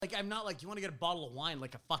I'm not like, you want to get a bottle of wine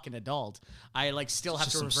like a fucking adult. I like still have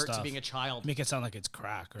to revert to being a child. Make it sound like it's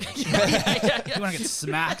crack. Or You want to get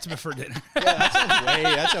smacked before dinner.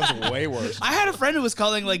 That sounds way worse. I had a friend who was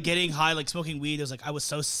calling like getting high, like smoking weed. It was like, I was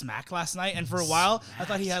so smacked last night. And for a while, I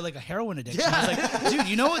thought he had like a heroin addiction. I was like, dude,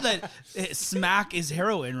 you know what that smack is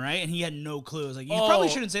heroin, right? And he had no clue. I was like, you probably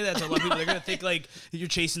shouldn't say that to a lot of people. They're going to think like you're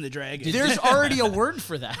chasing the dragon. There's already a word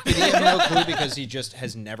for that. Did he have no clue because he just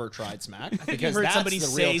has never tried smack? Because heard that's somebody the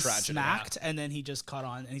say real tragedy. smacked, and then he just caught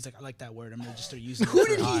on, and he's like, I like that word. I'm going to just start using it. Who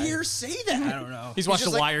did for he high. hear say that? I don't know. He's watched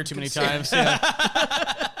The Wire too many times. Yeah.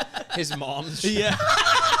 His mom's. Yeah.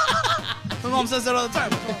 My mom says that all the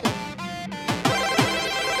time.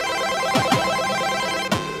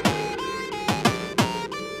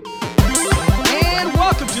 And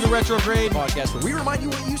welcome to the Retrograde Podcast where we remind you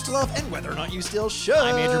what you used to love and whether or not you still should.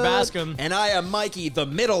 I'm Andrew Bascom. And I am Mikey, the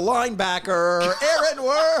middle linebacker, Aaron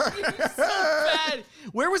Word. So bad.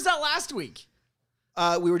 Where was that last week?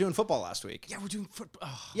 We were doing football last week. Yeah, we're doing football.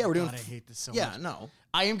 Oh, Yeah, we're doing. God, I hate this so much. Yeah, no.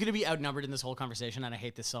 I am going to be outnumbered in this whole conversation, and I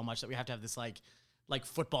hate this so much that we have to have this like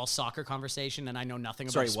football soccer conversation, and I know nothing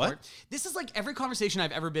about sport. What? This is like every conversation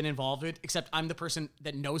I've ever been involved with, except I'm the person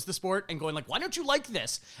that knows the sport and going like, why don't you like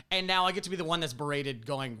this? And now I get to be the one that's berated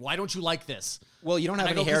going, why don't you like this? Well, you don't have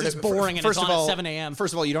any hair. It's boring and it's on at 7 a.m.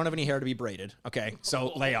 First of all, you don't have any hair to be braided. Okay,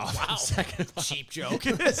 so lay off. Wow. Second of all, Cheap joke.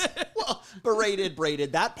 well,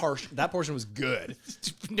 braided. That portion was good.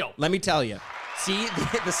 No. Let me tell you. See,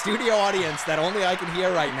 the studio audience that only I can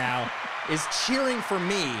hear right now is cheering for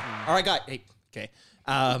me. All right, guys. Hey, okay.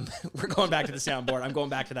 We're going back to the soundboard. I'm going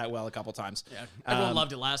back to that well a couple times. Yeah. Everyone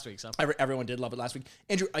loved it last week, so. Everyone did love it last week.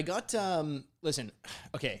 Andrew, I got, listen,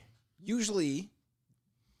 okay, usually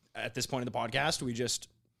at this point in the podcast, we just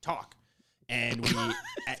talk. And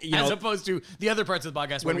we, as opposed to the other parts of the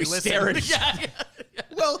podcast when we listen. Stare at yeah.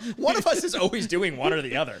 Well, one of us is always doing one or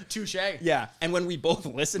the other. Touche. Yeah, and when we both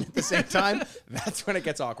listen at the same time, that's when it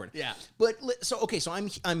gets awkward. Yeah. But so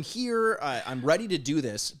I'm here. I'm ready to do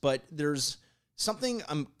this, but there's something.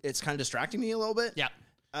 It's kind of distracting me a little bit. Yeah.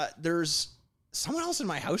 There's someone else in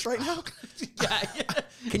my house right now. Yeah.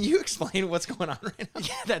 Can you explain what's going on right now?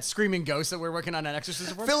 Yeah, that screaming ghost that we're working on an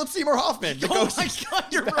exorcism for. Philip Seymour Hoffman. The Oh ghost my is God,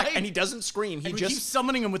 you're back, right. and he doesn't scream. We keep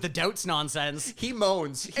summoning him with the doubts nonsense. He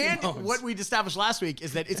moans. And what we established last week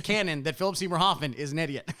is that it's canon that Philip Seymour Hoffman is an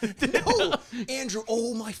idiot. No, Andrew.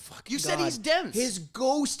 Oh my fucking! You said he's dense. His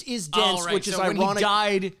ghost is dense, which is so ironic. when he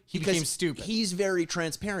died, he because became stupid. He's very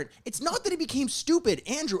transparent. It's not that he became stupid,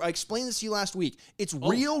 Andrew. I explained this to you last week. It's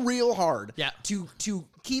real hard. Yeah. To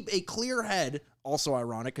keep a clear head. Also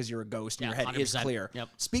ironic because you're a ghost and your head is 100%. clear. Yep.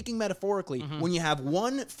 Speaking metaphorically, when you have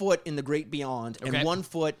 1 foot in the great beyond and 1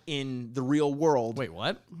 foot in the real world. Wait,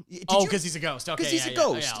 what? Did Because he's a ghost. Okay, Because he's a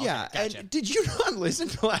ghost. Yeah. Okay, gotcha. And did you not listen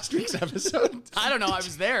to last week's episode? I don't know. I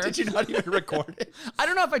was there. Did you not even record it? I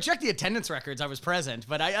don't know if I checked the attendance records. I was present,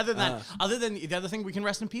 but other than the other thing, we can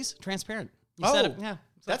rest in peace. Transparent. You said it. Yeah,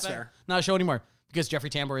 that's fair. Not a show anymore because Jeffrey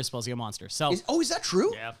Tambor is supposedly a monster. So Is that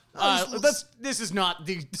true? yeah, Oh, this is not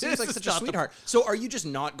the. Seems like such a sweetheart. So are you just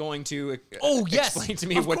not going to yes, explain to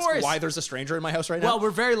me of course. why there's a stranger in my house right now? Well, we're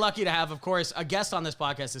very lucky to have, of course, a guest on this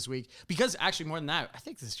podcast this week because actually more than that, I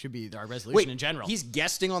think this should be our resolution in general. He's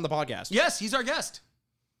guesting on the podcast. Yes, he's our guest.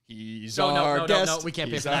 He's our guest. No, we can't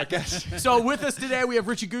pay He's for our that. guest. So with us today, we have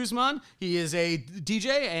Richie Guzman. He is a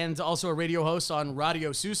DJ and also a radio host on Radio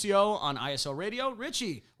Sucio on ISO Radio.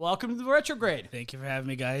 Richie, welcome to the Retrograde. Thank you for having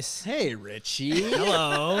me, guys. Hey, Richie.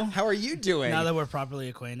 Hello. How are you doing? Now that we're properly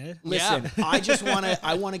acquainted. Listen,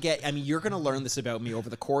 I want to get, you're going to learn this about me over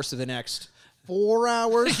the course of the next 4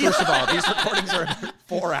 hours. First of all, these recordings are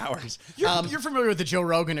 4 hours. You're familiar with the Joe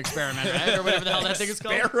Rogan experiment, right? Or whatever the hell that thing is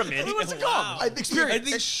called. Experiment? What's it called? Experience.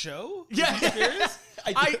 I think show? Yeah.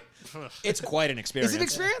 It's quite an experience. Is it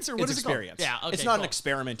experience or what it's is it called? experience. Yeah, okay, it's not cool. an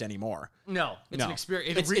experiment anymore. No, it's an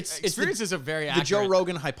experience. It's Experience is a very the accurate. Joe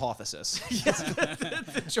Rogan hypothesis.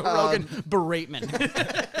 the Joe Rogan beratement.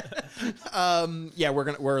 Yeah,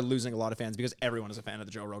 we're losing a lot of fans because everyone is a fan of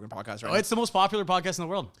the Joe Rogan podcast right now. It's the most popular podcast in the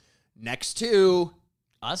world. Next to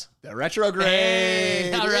Us? the Retrograde.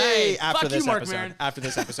 Hey, all right. After Fuck this you, Mark episode. Maron. After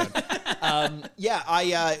this episode.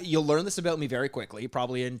 You'll learn this about me very quickly,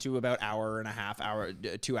 probably into about hour and a half,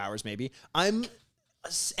 2 hours maybe. And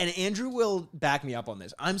Andrew will back me up on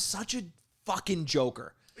this. I'm such a fucking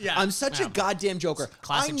joker. Yeah. I'm such a goddamn joker.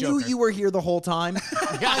 Classic I knew joker. you were here the whole time.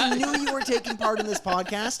 I knew you were taking part in this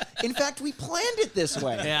podcast. In fact, we planned it this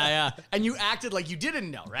way. Yeah. And you acted like you didn't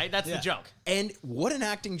know, right? That's the joke. And what an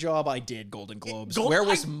acting job I did, Golden Globes. Damn it. Where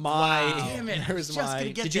was Just my... gonna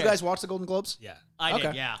get Did you there. guys watch the Golden Globes? Yeah. I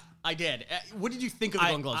did, yeah. I did. What did you think of the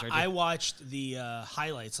Golden Globes, Richie? I watched the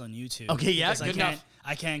highlights on YouTube. Okay, yeah, because good enough.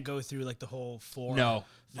 I can't go through like the whole 4. No.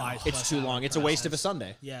 5 It's too long. It's a waste of a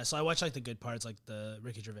Sunday. Yeah, so I watch like the good parts, like the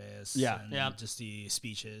Ricky Gervais. And just the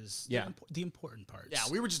speeches. Yeah. The important parts. Yeah,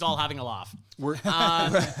 we were just all having a laugh. We're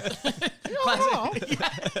Classic. Yeah.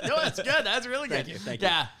 No, that's good. That's really good. Thank you.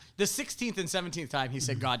 Yeah. The 16th and 17th time he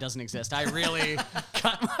said God doesn't exist, I really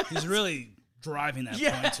cut my... He's really driving that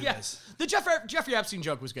point to us. The Jeffrey Epstein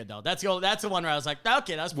joke was good, though. That's the one where I was like,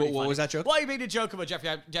 okay, that was pretty funny. What was that joke? Well, he made a joke about Jeffrey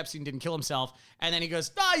Epstein didn't kill himself, and then he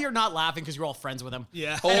goes, you're not laughing because you're all friends with him.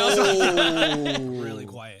 Yeah. Really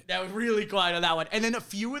quiet. That was really quiet on that one. And then a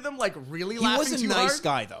few of them, like, really He laughing was a too nice hard.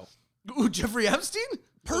 guy, though. Ooh, Jeffrey Epstein?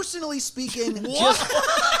 Personally speaking, just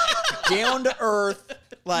down to earth,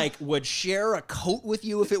 like would share a coat with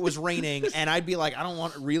you if it was raining, and I'd be like, I don't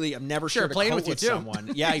want really. I'm never shared a playing coat with you with too.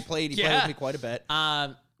 someone. Yeah, he played with me quite a bit.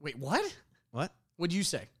 Wait, what? What? What'd you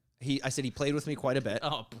say? I said he played with me quite a bit.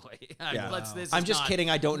 Oh boy. Yeah. This I'm is just not-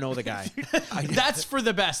 kidding. I don't know the guy. That's for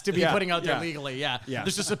the best to be Yeah, putting out there yeah. legally. Yeah. Yeah.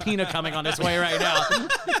 There's a subpoena coming on its way right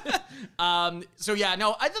now. So yeah,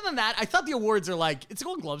 no, other than that, I thought the awards are like, it's a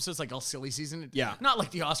Golden Globes, so it's like all silly season. Yeah. Not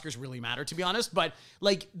like the Oscars really matter, to be honest, but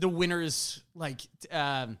like the winners, like,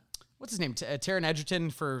 what's his name? Taron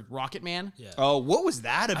Egerton for Rocket Man. Yeah. Oh, what was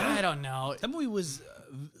that about? I don't know. That movie was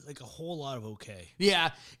like a whole lot of okay. Yeah.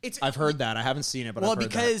 I've heard that. I haven't seen it, but well, I've heard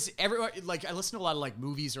because everyone, like, I listen to a lot of like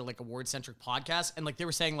movies or like award centric podcasts, and like they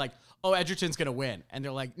were saying like, oh, Edgerton's gonna win, and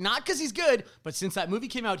they're like, not because he's good, but since that movie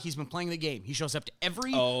came out, he's been playing the game. He shows up to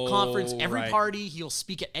every conference, every right. party. He'll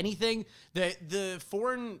speak at anything. The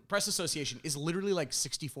Foreign Press Association is literally like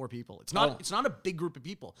 64 people. It's not. It's not a big group of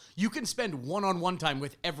people. You can spend one-on-one time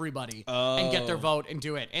with everybody and get their vote and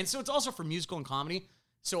do it. And so it's also for musical and comedy.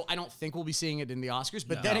 So I don't think we'll be seeing it in the Oscars.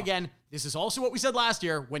 But then again, this is also what we said last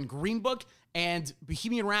year when Green Book and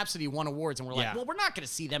Bohemian Rhapsody won awards, and we're like, Yeah. well, we're not going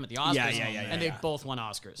to see them at the Oscars. Yeah, and they both won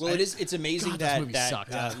Oscars. Well, it's amazing God, those movies that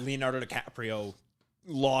sucked. Leonardo DiCaprio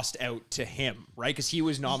lost out to him, right? Because he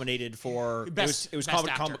was nominated for Best it was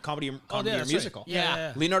actor. comedy yeah, or that's right. musical.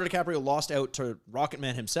 Yeah. Leonardo DiCaprio lost out to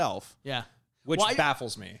Rocketman himself, Yeah. which Well,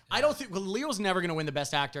 baffles me. I don't think Leo's never going to win the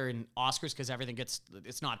best actor in Oscars because everything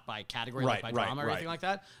it's not by category, like by drama or anything like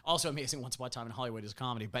that. Also amazing Once Upon a Time in Hollywood is a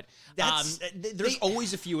comedy, but There's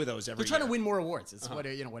always a few of those every they're trying year. to win more awards. It's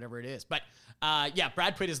whatever it is. But yeah,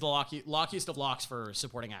 Brad Pitt is the lockiest of locks for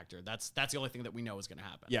supporting actor. That's the only thing that we know is going to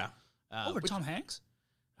happen. Yeah. Over Tom Hanks?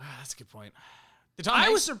 That's a good point. The Tom I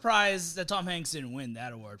Hanks- was surprised that Tom Hanks didn't win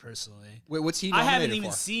that award personally. Wait, what's he I nominated haven't even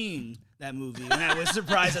for? seen that movie, and I was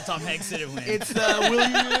surprised that Tom Hanks didn't win. It's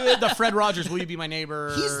the Fred Rogers. Will you be my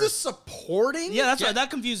neighbor? He's the supporting. yeah, that's right.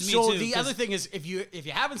 That confused me So too. the 'cause other thing is, if you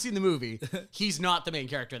haven't seen the movie, he's not the main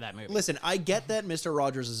character of that movie. Listen, I get that Mr.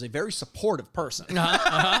 Rogers is a very supportive person, but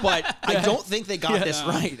I don't think they got this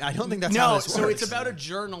right. I don't think that's how No, this so works. it's about a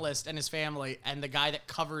journalist and his family, and the guy that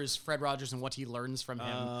covers Fred Rogers and what he learns from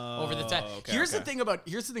him over the time. okay, Here's the okay. thing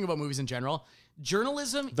about movies in general.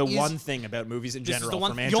 Journalism the is, one thing about movies in this is general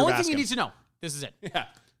from the Andrew only thing you Bascom. need to know. This is it. Yeah.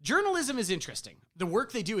 Journalism is interesting. The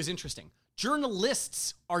work they do is interesting.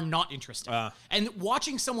 Journalists are not interesting. And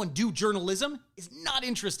watching someone do journalism is not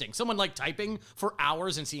interesting. Someone like typing for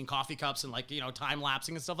hours and seeing coffee cups and time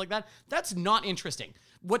lapsing and stuff like that. That's not interesting.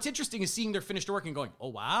 What's interesting is seeing their finished work and going, oh,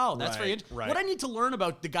 wow, that's very interesting. right. What I need to learn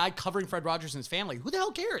about the guy covering Fred Rogers and his family, who the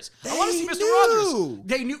hell cares? I They want to see Mr. knew. Rogers.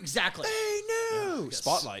 They knew, exactly. They knew.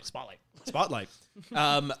 Spotlight. Spotlight.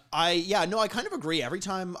 I kind of agree. Every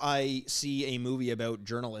time I see a movie about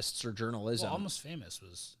journalists or journalism, Almost Famous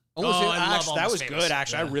was. Almost I Famous- love that Almost was Famous. good.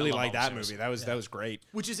 Actually, I really love like that Almost movie. That was great.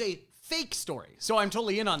 Which is a fake story. So I'm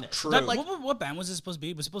totally in on this. True. Not like, What band was it supposed to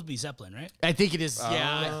be? It was supposed to be Zeppelin, right? I think it is.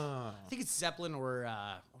 Yeah. I think it's Zeppelin or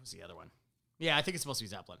what was the other one? Yeah, I think it's supposed to be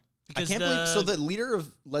Zeppelin. I can't believe. So the leader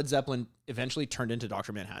of Led Zeppelin eventually turned into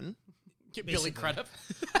Dr. Manhattan. Get Billy Crudup.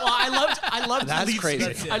 Well, I loved That's the lead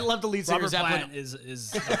crazy. singer. I love the lead singer Robert Zeppelin. Plant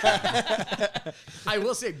is I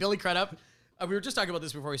will say Billy Crudup. We were just talking about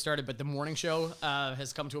this before we started, but the morning show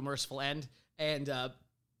has come to a merciful end, and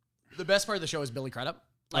the best part of the show is Billy Crudup.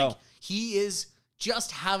 Like he is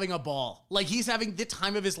just having a ball. Like he's having the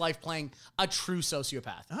time of his life playing a true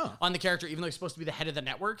sociopath on the character, even though he's supposed to be the head of the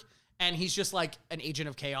network. And he's just like an agent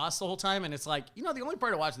of chaos the whole time. And it's like, the only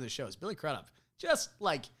part of watching this show is Billy Crudup just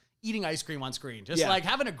like eating ice cream on screen, just like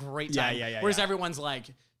having a great time. Whereas everyone's like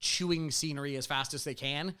chewing scenery as fast as they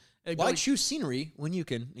can. Why choose scenery when you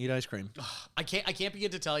can eat ice cream? I can't begin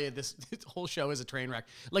to tell you this whole show is a train wreck.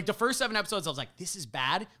 Like the first 7 episodes, I was like, this is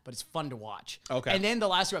bad, but it's fun to watch. Okay. And then the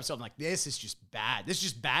last 2 episodes, I'm like, this is just bad. This is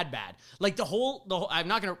just bad. Like the whole I'm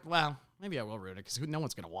not gonna. Well, maybe I will ruin it because no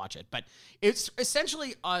one's going to watch it. But it's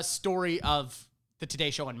essentially a story of the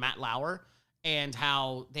Today Show and Matt Lauer and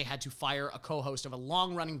how they had to fire a co-host of a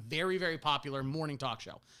long-running, very, very popular morning talk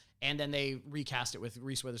show. And then they recast it with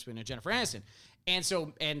Reese Witherspoon and Jennifer Aniston. And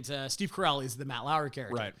so, Steve Carell is the Matt Lauer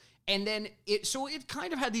character. Right. And then it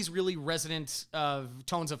kind of had these really resonant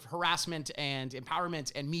tones of harassment and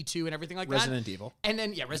empowerment and Me Too and everything like Resident Evil. And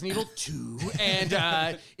then, Resident Evil 2.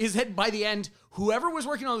 And is that by the end, whoever was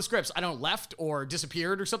working on the scripts, left or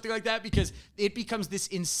disappeared or something like that, because it becomes this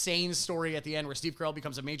insane story at the end where Steve Carell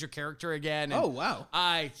becomes a major character again. And, oh, wow.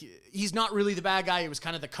 He's not really the bad guy. It was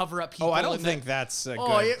kind of the cover-up people. Oh, I don't think that's a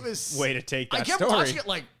good way to take that story. I kept watching it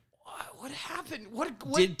like, what happened?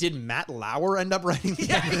 What? Did Matt Lauer end up writing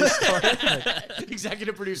the end of the story?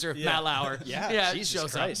 Executive producer Matt Lauer. Yeah,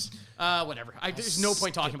 Jesus Christ. Whatever. There's no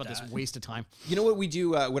point talking about this waste of time. You know what we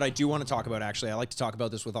do? What I do want to talk about, actually, I like to talk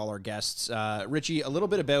about this with all our guests. Richie, a little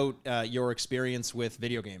bit about your experience with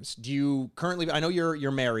video games. Do you currently? I know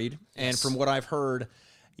you're married, and from what I've heard,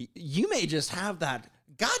 you may just have that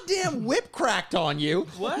goddamn whip cracked on you.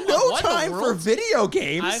 What? No time for video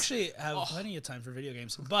games. I actually have plenty of time for video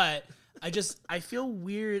games, but I feel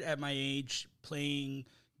weird at my age playing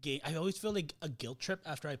game. I always feel like a guilt trip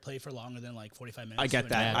after I play for longer than like 45 minutes. I get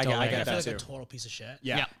that. I get that I feel like too. a total piece of shit.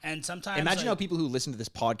 Yeah. And sometimes imagine how people who listen to this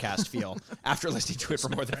podcast feel after listening to it for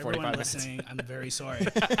more than 45 minutes. Listening, I'm very sorry.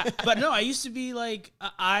 But no, I used to be like,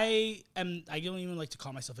 I don't even like to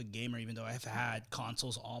call myself a gamer, even though I've had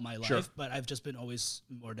consoles all my life. Sure. But I've just been always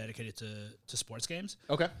more dedicated to sports games.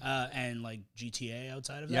 Okay. And like GTA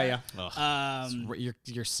outside of that. Yeah.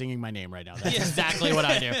 You're singing my name right now. That's exactly what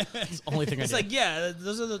I do. It's the only thing I do. It's like,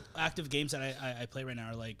 those are the active games that I play right now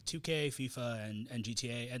are like 2K, FIFA, and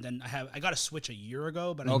GTA. And then I got a Switch a year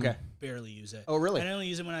ago, but I barely use it. Oh, really? And I only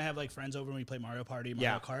use it when I have like friends over and we play Mario Party,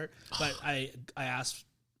 Mario Kart. But I asked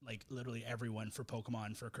like literally everyone for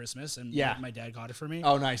Pokemon for Christmas, and my dad got it for me.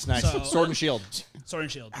 Oh, nice. So, Sword and Shield. Sword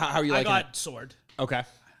and Shield. How are you liking I got it? Sword. Okay.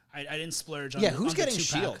 I didn't splurge on who's on getting the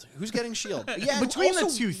two-pack. Shield? Who's getting Shield? Yeah, between also,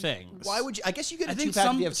 the two things. Why would you? I guess you get a I think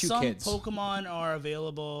 2-pack if you have two some kids. Pokemon are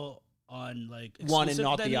available on like one and exclusive.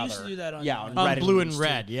 not They the used other. to do that on, on on Red blue and and Blue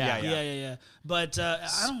red. too. Yeah. But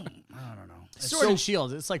I don't know. Sword and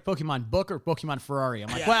Shield. It's like Pokemon Book or Pokemon Ferrari.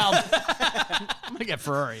 I'm like, well, I'm gonna get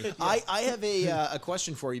Ferrari. I have a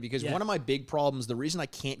question for you because one of my big problems, the reason I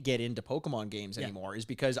can't get into Pokemon games anymore is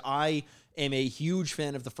because I am a huge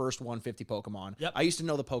fan of the first 150 Pokemon. Yep. I used to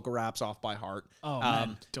know the Pokéraps off by heart. Oh,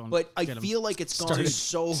 man. But I feel like it's gone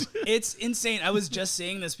so... It's insane. I was just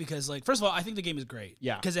saying this because, like, first of all, I think the game is great.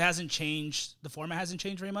 Yeah. Because it hasn't changed. The format hasn't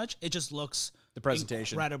changed very much. It just looks The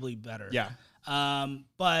presentation. incredibly better. Yeah.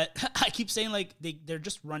 But I keep saying, like, they're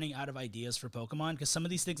just running out of ideas for Pokemon because some of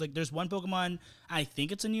these things, like, there's one Pokemon, I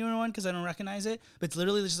think it's a newer one because I don't recognize it, but it's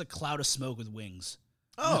literally just a cloud of smoke with wings.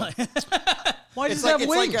 Oh. Why does It's it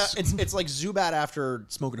like, have wings? it's like Zubat after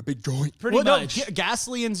smoking a big joint. Pretty much.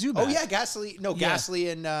 Ghastly and Zubat. Oh, yeah, Ghastly. No, Ghastly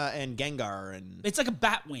and Gengar. And It's like a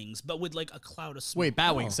bat wings, but with, like, a cloud of smoke. Wait,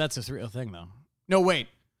 Batwings. That's a real thing, though. No, wait.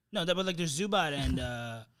 No, but, like, there's Zubat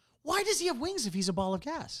and... Why does he have wings if he's a ball of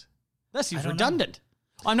gas? That seems I don't redundant.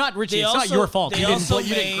 I'm not Richie. They It's not also- your fault. they You also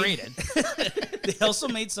didn't grade it. They also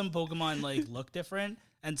made some Pokemon, like, look different,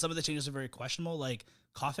 and some of the changes are very questionable, like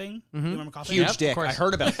coughing. You remember coughing? huge Yep, of dick. course. I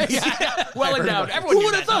heard about this. Well endowed. Everyone Who knew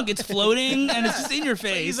would have that. thunk? It's floating, and it's just in your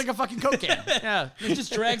face. He's like a fucking Coke can. Yeah. It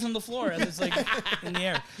just drags on the floor, and it's, like, in the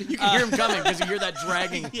air. You can hear him coming because you hear that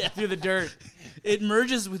dragging through the dirt. It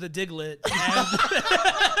merges with a Diglett.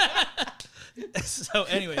 And so,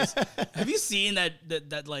 anyways, have you seen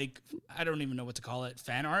that like, I don't even know what to call it,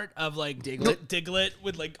 fan art of, like, Diglett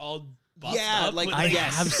with, like, all buffed up? like with, I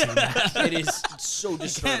have seen that. It is so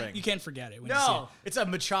disturbing. you can't forget it when you see No, it's a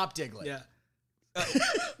Machop Diglett. it. Yeah.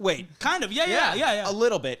 Wait, Kind of. Yeah. a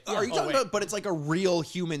little bit. Are you Oh, talking wait. about? But it's like a real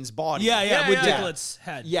human's body. Yeah, with yeah. Diglett's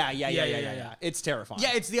head. Yeah. It's terrifying.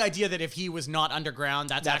 Yeah, it's the idea that if he was not underground,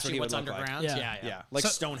 that's what actually he what's would look like. underground. Yeah. yeah, like So-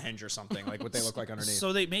 Stonehenge or something, like what they look like underneath.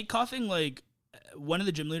 So they made coughing, like, one of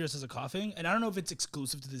the gym leaders has a coughing, and I don't know if it's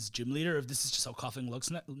exclusive to this gym leader, or if this is just how coughing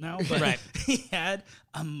looks now, but Right. he had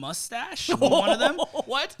a mustache, one of them.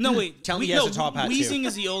 What? No, wait. Tell me he has a top hat, too. Wheezing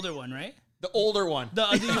is the older one, right? The older one. The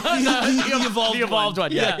evolved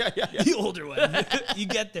one. Yeah. The older one. You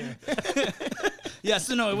get there. Yeah,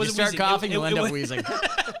 so no, it You wasn't start wheezing. coughing, you'll end up wa- wheezing.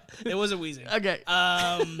 It wasn't wheezing. Okay.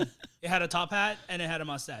 It had a top hat and it had a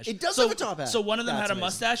mustache. It does have a top hat. So one of them That's had a amazing.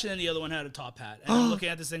 mustache and then the other one had a top hat. And I'm looking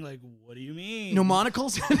at this thing like, what do you mean? No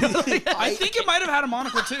monocles? I think it might have had a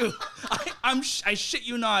monocle too. I shit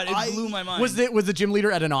you not. It blew my mind. Was the gym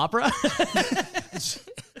leader at an opera?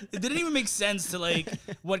 It didn't even make sense to like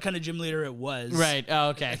what kind of gym leader it was. Right. Oh,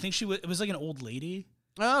 okay. I think it was like an old lady.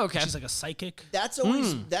 Oh, okay. She's like a psychic. That's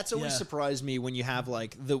always Yeah. surprised me when you have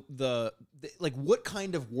like the like what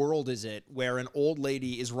kind of world is it where an old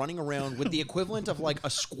lady is running around with the equivalent of like a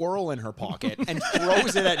squirrel in her pocket and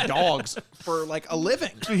throws it at dogs for like a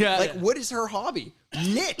living? Yeah. Like what is her hobby?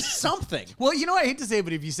 Knit something. Well, you know, I hate to say it,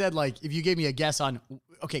 but if you said like, if you gave me a guess on,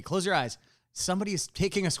 okay, close your eyes. Somebody is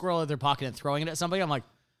taking a squirrel out of their pocket and throwing it at somebody. I'm like,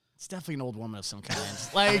 it's definitely an old woman of some kind. And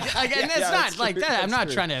it's not like that. I'm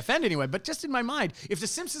not trying to offend anyone, but just in my mind, if The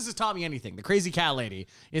Simpsons has taught me anything, the crazy cat lady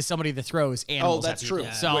is somebody that throws animals. Oh, that's at true.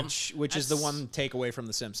 people. So, Which is the one takeaway from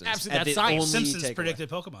The Simpsons. Absolutely, And that's the science. only Simpsons takeaway. predicted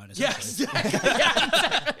Pokemon. yes,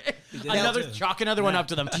 They did that too. chalk another one up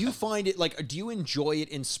to them. Do you find it like? Do you enjoy it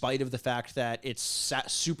in spite of the fact that it's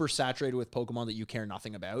super saturated with Pokemon that you care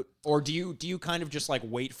nothing about, or do you kind of just like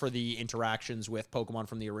wait for the interactions with Pokemon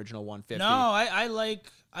from the original 150? No,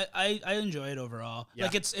 I enjoy it overall. Yeah.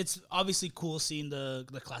 Like it's obviously cool seeing the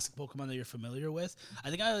classic Pokemon that you're familiar with. I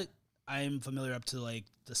think I'm familiar up to like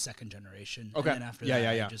the second generation. Okay. And then after Yeah,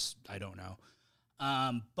 that, yeah. I don't know.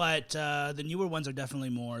 But the newer ones are definitely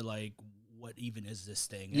more like, what even is this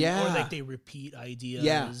thing? Yeah. Or like they repeat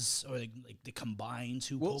ideas, or like they combine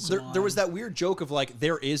two Well, Pokemon. there was that weird joke of like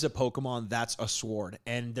there is a Pokemon that's a sword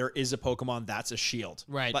and there is a Pokemon that's a shield.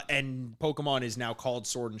 Right. And Pokemon is now called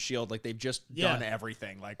Sword and Shield. Like they've just done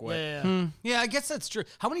everything. Like what? Yeah. Yeah, I guess that's true.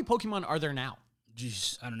 How many Pokemon are there now?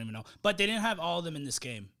 Jeez, I don't even know. But they didn't have all of them in this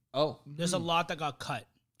game. Oh. There's a lot that got cut.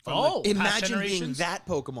 From, Oh. like, past Imagine being generations. that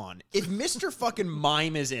Pokemon. If Mr. fucking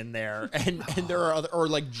Mime is in there and there are other, or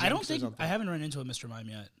like Jinx I don't or think something. I haven't run into a Mr. Mime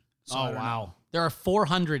yet. So I don't know. There are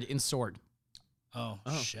 400 in Sword. Oh,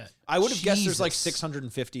 shit. I would have guessed there's like Jesus.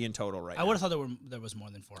 650 in total right I would have thought there was more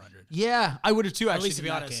than 400. Yeah, I would have too. Actually, least to be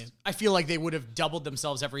in that honest, game. I feel like they would have doubled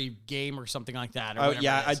themselves every game or something like that. Or now. whatever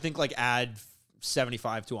Yeah, it I is. think like add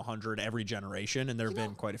 75 to 100 every generation, and there have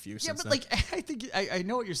been quite a few Yeah, since but then. like I think I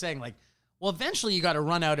know what you're saying. Like, well, eventually you got to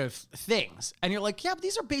run out of things, and you're like, yeah, but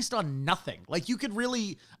these are based on nothing. Like, you could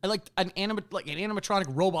really like an animatronic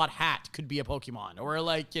robot hat could be a Pokemon, or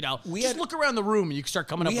like look around the room and you can start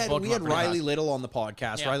coming up with Pokemon. We had pretty Riley fast. Little on the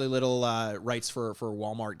podcast. Yeah. Riley Little writes for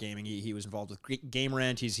Walmart Gaming. He was involved with Game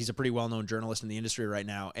Rant. He's a pretty well-known journalist in the industry right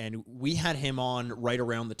now. And we had him on right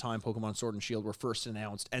around the time Pokemon Sword and Shield were first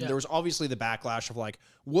announced. And there was obviously the backlash of like,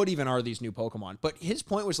 what even are these new Pokemon? But his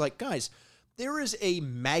point was like, guys, there is a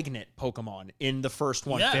magnet Pokemon in the first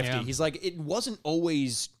 150. Yeah. He's like, it wasn't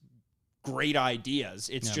always great ideas.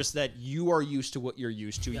 It's just that you are used to what you're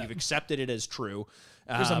used to. You've accepted it as true.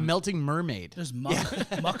 There's a melting mermaid. There's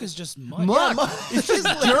muck. Muck is just mud. Muck. It's just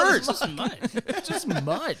dirt. It's just mud. It's just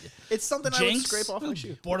mud. It's something I would Jinx, scrape off my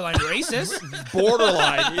shoe. borderline racist.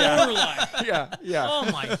 Borderline. Yeah. Borderline. Yeah.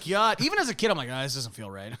 Oh my god! Even as a kid, I'm like, oh, this doesn't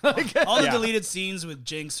feel right. Like, All the Yeah. deleted scenes with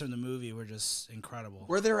Jinx from the movie were just incredible.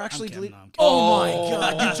 Were there actually I'm kidding, delete? no, I'm kidding. oh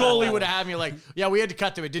my god! You totally would have had me like, yeah, we had to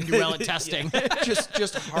cut them. It didn't do well at testing. just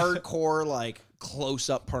hardcore like close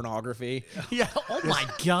up pornography. Yeah. Oh my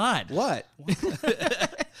god. What?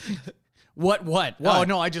 What? Oh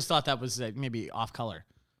no, I just thought that was maybe off color.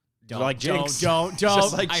 Don't Like Jinx. Don't.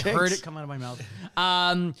 Just like I Jinx. heard it come out of my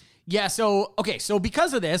mouth. Yeah. So okay. So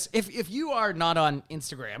because of this, if you are not on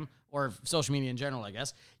Instagram or social media in general, I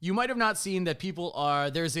guess you might have not seen that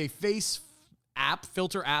there's a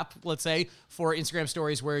filter app, let's say, for Instagram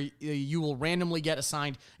stories where you will randomly get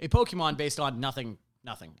assigned a Pokemon based on nothing.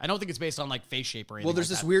 I don't think it's based on like face shape or anything. Well, there's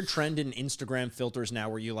like this that. weird trend in Instagram filters now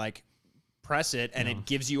where you like press it and it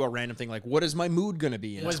gives you a random thing like, what is my mood going to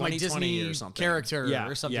be in was my 2020 Disney or something? character Yeah,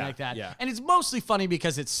 or something yeah, like that. yeah. And it's mostly funny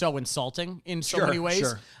because it's so insulting in so Sure, many ways.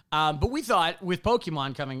 sure. But we thought with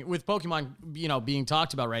Pokemon, being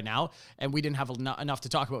talked about right now, and we didn't have enough to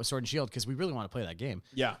talk about with Sword and Shield because we really want to play that game.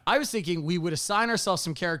 Yeah. I was thinking we would assign ourselves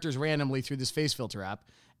some characters randomly through this face filter app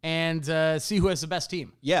and see who has the best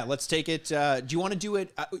team. Yeah, let's take it. Do you want to do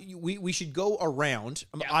it? We should go around.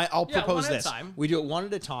 I'll Yeah, propose one at a this. time. We do it one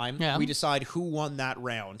at a time. Yeah. We decide who won that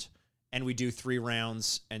round, and we do 3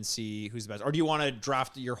 rounds and see who's the best. Or do you want to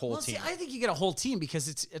draft your whole Well, team? see, I think you get a whole team because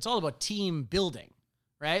it's all about team building,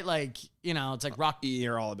 right? Like, it's like rock.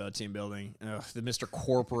 You're all about team building. Ugh, the Mr.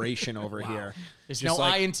 Corporation over here. There's Just no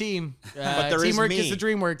like- I in team. But there is teamwork me. is the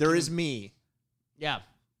dream work. There is me. Yeah.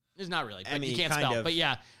 There's not really, but I mean, you can't kind spell. of. But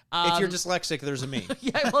yeah. If you're dyslexic, there's a me.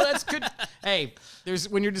 yeah, well, that's good. Hey,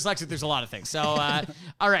 when you're dyslexic, there's a lot of things. So,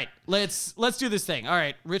 all right, let's do this thing. All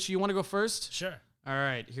right, Rich, you want to go first? Sure. All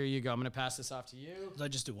right, here you go. I'm going to pass this off to you. Did I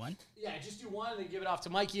just do one? Yeah, just do one and then give it off to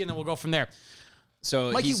Mikey, and then we'll go from there.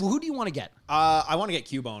 So Mikey, who do you want to get? I want to get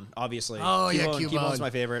Cubone, obviously. Oh, yeah, Cubone. Cubone's my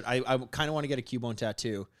favorite. I kind of want to get a Cubone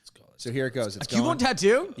tattoo. Let's go. So here it goes. It's Cubone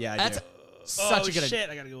tattoo? Yeah, I That's do. such a good shit,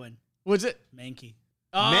 I gotta go in. What's it? Mankey.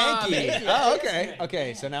 Mankey. Oh, okay.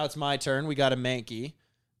 Okay, so now it's my turn. We got a Mankey.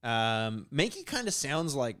 Mankey kind of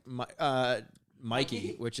sounds like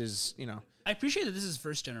Mikey, which is, I appreciate that this is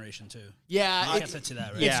first generation too. Yeah. I guess to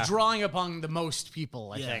that, right? It's drawing upon the most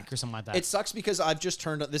people, I think, or something like that. It sucks because I've just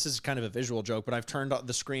turned. This is kind of a visual joke, but I've turned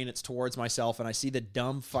the screen. It's towards myself, and I see the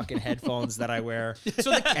dumb fucking headphones that I wear. So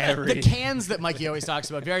the cans that Mikey always talks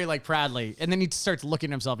about, very like proudly, and then he starts looking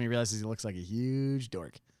at himself and he realizes he looks like a huge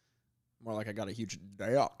dork. More like I got a huge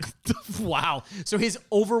day off. Wow. So his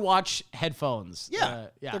Overwatch headphones. Yeah,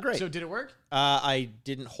 they're great. So did it work? I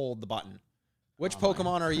didn't hold the button. Which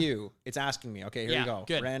Pokemon are you? It's asking me. Okay, here you go.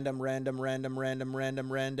 Good. Random.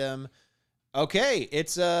 Okay,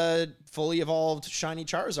 it's a fully evolved shiny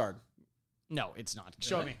Charizard. No, it's not.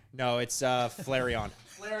 Show me. No, it's Flareon.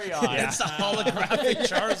 Flareon. Yeah. It's a holographic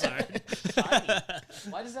Charizard.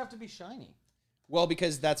 Why does it have to be shiny? Well,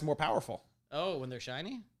 because that's more powerful. Oh, when they're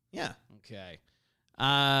shiny? Yeah. Okay.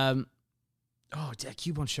 Oh,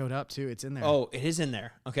 Cubone showed up too. It's in there. Oh, it is in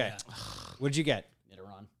there. Okay. Yeah. What did you get?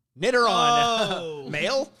 Nidoran. Oh.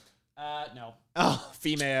 Male? No. Oh,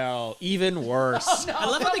 female. Even worse. I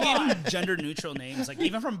love how they gave him gender neutral names. Like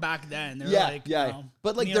even from back then, they were like,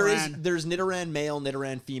 But like Nidoran. there's Nidoran male,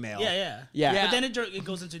 Nidoran female. Yeah. Yeah. But then it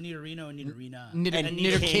goes into Nidorino and Nidorina.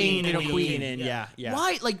 Nidoking, Nidoqueen. And yeah.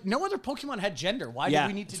 Why? Like no other Pokemon had gender. Why do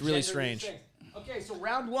we need to? It's really gender these strange. things? Okay, so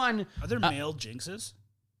round one. Are there male Jinxes?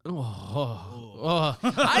 I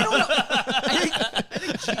don't know. I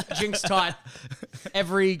think Jinx taught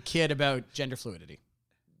every kid about gender fluidity.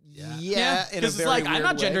 Yeah. In a Because it's very like, I'm weird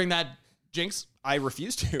not way. gendering that, Jinx, I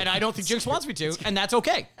refuse to. and I don't think Jinx wants me to, and that's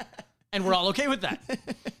okay. And we're all okay with that.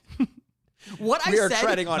 What we I are said.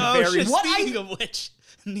 treading on Oh very. shit! Speaking of which,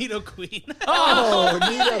 Nidoqueen. Oh,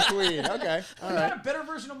 Nidoqueen. Okay. All I right. got a better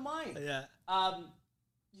version of mine. Yeah.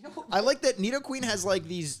 You know, I like that Nidoqueen has like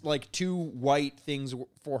these like two white things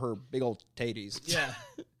for her big old taties. Yeah.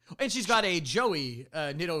 and she's got a Joey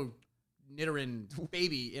Nidoran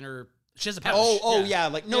baby in her. She has a pouch. Oh yeah.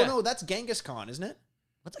 Like Yeah. no, that's Genghis Khan, isn't it?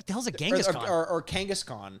 What the hell's a Kangaskhan? Or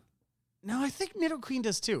Kangaskhan. No, I think Nidoqueen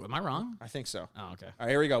does too. Am I wrong? I think so. Oh, okay. All right,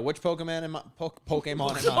 here we go. Which Pokemon am I?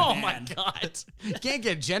 Pokemon am Oh I? my god! Can't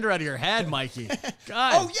get gender out of your head, Mikey.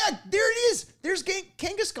 God. Oh yeah, there it is. There's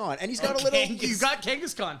Kangaskhan, and he's got a little. You got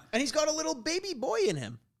Kangaskhan. And he's got a little baby boy in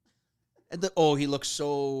him. And he looks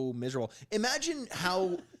so miserable. Imagine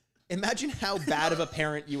how bad of a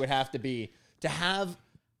parent you would have to be to have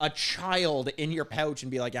a child in your pouch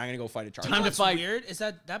and be like, yeah, I'm gonna go fight a Charizard. Time to What's fight. weird is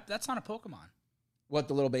that's not a Pokemon. What,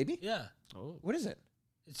 the little baby? Yeah. Oh. What is it?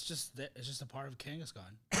 It's just a part of Kangaskhan.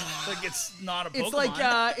 Like it's not a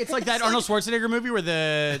Pokemon. It's like that Arnold Schwarzenegger movie where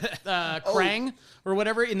the Krang or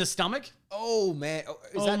whatever in the stomach. Oh man! Is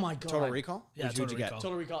Oh that my God. Total Recall? Yeah, Who'd Total you Recall.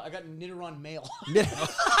 Total Recall. I got Nidoran male. get?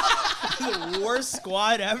 the worst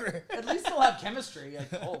squad ever. At least they'll have chemistry. I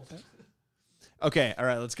hope. Okay, all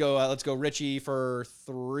right. Let's go. Let's go, Richie, for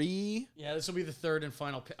 3. Yeah, this will be the third and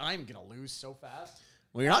final pick. I'm gonna lose so fast.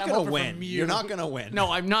 Well, you're not I'm gonna hoping for win. Mew. You're not gonna win.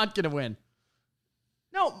 No, I'm not gonna win.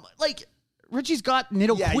 No, like Richie's got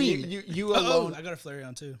Nidoqueen. Yeah, you alone. I got a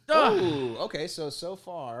Flareon too. Oh, okay. So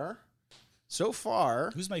far.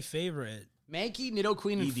 Who's my favorite? Mankey,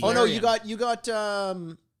 Nidoqueen, and Eevee. Oh no, Flareon. you got.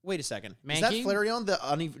 Wait a second. Is that Mankey? Flareon,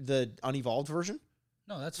 the unevolved version?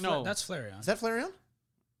 No, that's No. that's Flareon. Is that Flareon?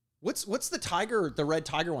 What's the tiger? The red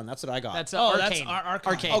tiger one. That's what I got. That's Oh, Arcane. that's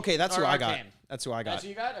Arcane. Arcane. Okay, that's who I got. Arcane. That's who I got. That's who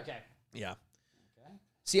you got? Okay. Yeah.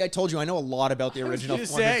 See, I told you I know a lot about the original gonna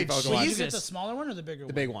 150 say, Pokemon. Did you Jesus. get the smaller one or the bigger one?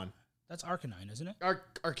 The big one. That's Arcanine, isn't it?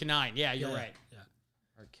 Arcanine. Yeah, you're right. Yeah.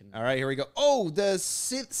 Arcanine. All right, here we go. Oh, the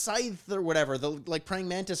Scythe or whatever, the like praying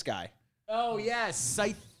mantis guy, Oh yeah,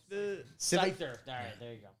 Scyther. All right,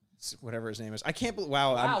 there you go. whatever his name is. I can't believe.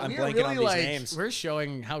 Wow, I'm we're blanking really on these like, names. We're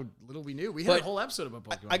showing how little we knew. We had But a whole episode about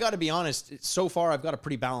Pokemon. I got to be honest. So far, I've got a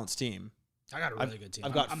pretty balanced team. I got a really good team.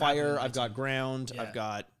 I've got I'm happy with fire. my I've got team. ground. Yeah. I've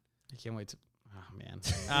got. I can't wait to. Oh man. Who'd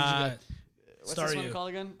you got? What's Star this one you. called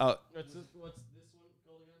again? Oh, What's this one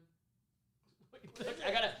called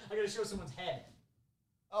again? I gotta show someone's head.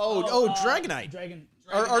 Dragonite. Dragon.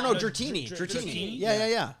 Or no, Dratini. Dratini? Dratini.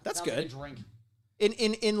 Yeah. That's Now I'm gonna good. Drink.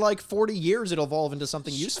 In like 40 years, it'll evolve into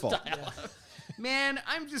something useful. Man,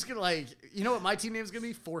 I'm just gonna you know what my team name is gonna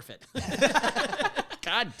be? Forfeit.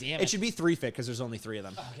 God damn it. It should be 3-fit because there's only 3 of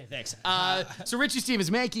them. Okay, thanks. So Richie's team is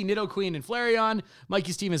Mankey, Nidoqueen, and Flareon.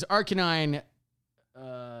 Mikey's team is Arcanine,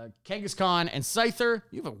 Kangaskhan, and Scyther.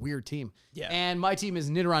 You have a weird team. Yeah. And my team is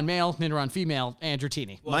Nidoran male, Nidoran female, and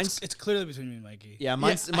Dratini. Well, it's clearly between me and Mikey. Yeah,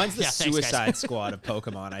 mine's the Yeah, thanks, guys. Suicide Squad of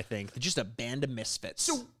Pokemon. I think just a band of misfits.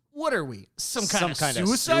 So What are we? Some kind of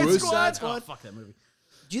Suicide Squad? Squad? Oh, fuck that movie.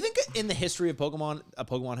 Do you think in the history of Pokemon, a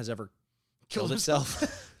Pokemon has ever killed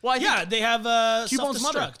itself? Well, Yeah, they have Cubone's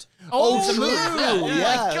mother. self-destruct. Oh, true. true.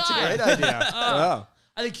 Yeah, that's a great idea. Oh.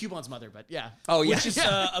 I think Cubone's mother, but yeah. Oh, yeah. Which is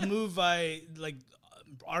a move by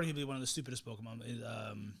arguably one of the stupidest Pokemon.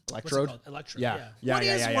 Electrode? Electrode. Yeah. Yeah. What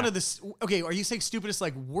is one of the... Okay, are you saying stupidest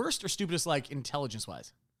like worst or stupidest like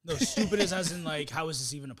intelligence-wise? No, stupidest as in like, how is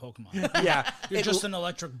this even a Pokemon? Yeah. You're just an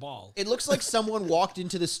electric ball. It looks like someone walked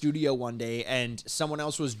into the studio one day and someone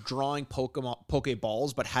else was drawing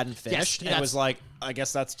Pokeballs but hadn't finished. Yes, and was like, I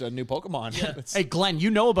guess that's a new Pokemon. Yeah. Hey, Glenn, you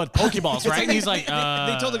know about Pokeballs, right? And he's like,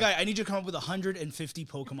 They told the guy, I need you to come up with 150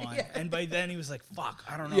 Pokemon. And by then he was like, fuck,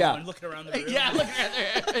 I don't know. Yeah. And looking around the room. yeah, look at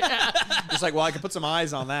it. Just like, well, I could put some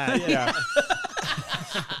eyes on that. Yeah.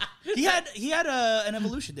 He had an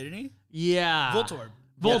evolution, didn't he? Yeah. Voltorb.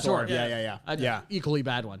 Voltorb. Yeah. Equally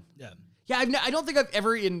bad one. Yeah. Yeah, I don't think I've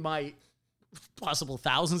ever in my possible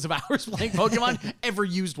thousands of hours playing Pokemon ever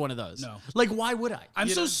used one of those. No. Like, why would I? I'm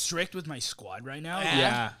so strict with my squad right now.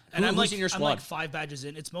 Yeah. And I'm Who's like, in your I'm squad? like 5 badges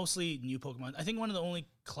in. It's mostly new Pokemon. I think one of the only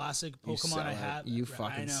classic Pokemon I have. You I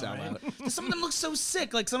fucking know, sell right? out. Some of them look so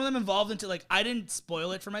sick. Like some of them evolved into like I didn't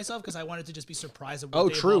spoil it for myself because I wanted to just be surprised at what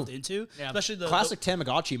they true. evolved into. Yeah. Especially the Classic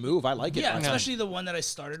Tamagotchi move. I like it. Yeah, by the way. especially the one that I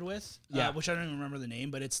started with. Yeah. Which I don't even remember the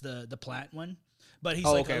name, but it's the plant one. But he's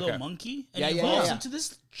Oh, like okay, a little okay. monkey, and Yeah, he yeah, evolves yeah. into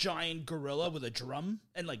this giant gorilla with a drum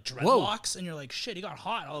and like Whoa. dreadlocks, and you're like, shit, he got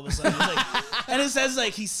hot all of a sudden. Like, and it says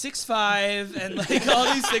like he's 6'5", and like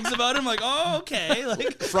all these things about him. Like, oh, okay,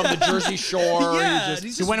 like From the Jersey Shore. yeah, you and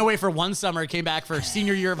he's You just went away for one summer, came back for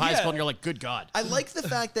senior year of high school, and you're like, good God. I like the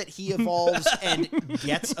fact that he evolves and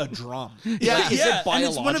gets a drum. Yeah. Like, is yeah, it biological? and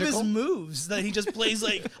it's one of his moves that he just plays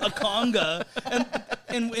like a conga.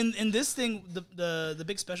 And in this thing, the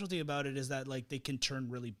big specialty about it is that like they can turn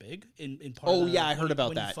really big in part. Oh, of the, yeah, I heard when about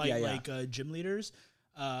you that. fight Yeah, yeah. like gym leaders.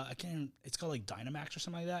 I can't. It's called like Dynamax or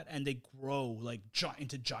something like that, and they grow like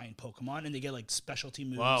into giant Pokemon, and they get like specialty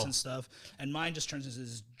moves Wow. and stuff. And mine just turns into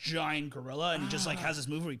this giant gorilla, and he just like has this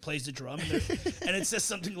move where he plays the drum, and it says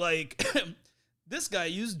something like. This guy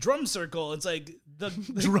used drum circle. It's like the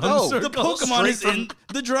Oh, the Pokemon straight is in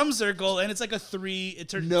the drum circle, and it's like a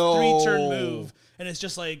 3-turn move, and it's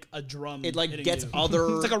just like a drum. It like hitting gets you. other.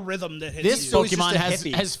 It's like a rhythm that hits This you. So he's just Pokemon a has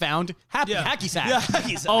hippie. has found Yeah. hacky sack. Yeah,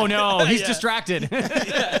 hacky sack. Oh no, he's Yeah. distracted.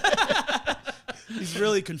 He's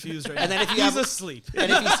really confused right now. And then if you he's have- asleep.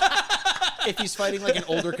 and if he's fighting like an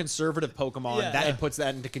older conservative Pokemon, Yeah. that it puts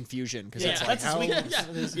that into confusion because Yeah, it's like that's his how,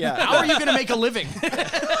 weakness. yeah. How are you going to make a living?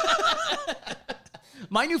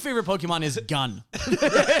 My new favorite Pokemon is Gun.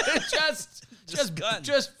 Gun.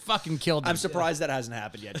 Just fucking killed me. I'm surprised that hasn't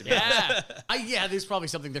happened yet. To me. Yeah, there's probably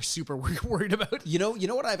something they're super worried about. You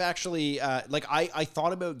know what I've actually like I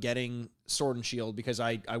thought about getting Sword and Shield because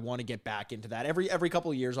I want to get back into that. Every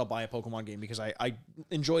couple of years I'll buy a Pokemon game because I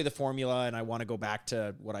enjoy the formula and I want to go back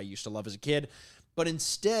to what I used to love as a kid. But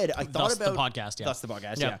instead I thought Thus the about podcast, yeah. That's the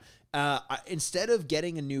podcast, Yeah. yeah. Instead of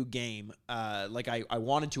getting a new game, like I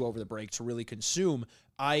wanted to over the break to really consume,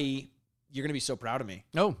 you're gonna be so proud of me.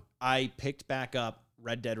 No. I picked back up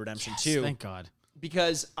Red Dead Redemption 2. Thank God.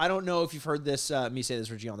 Because I don't know if you've heard this me say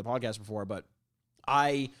this, Richie, on the podcast before, but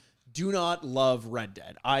I do not love Red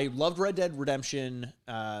Dead. I loved Red Dead Redemption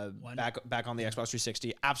back on the Xbox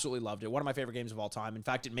 360. Absolutely loved it. One of my favorite games of all time. In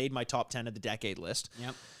fact, it made my top 10 of the decade list.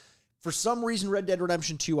 Yep. For some reason, Red Dead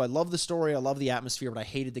Redemption 2, I love the story, I love the atmosphere, but I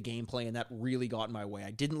hated the gameplay, and that really got in my way. I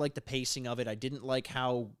didn't like the pacing of it. I didn't like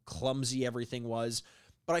how clumsy everything was.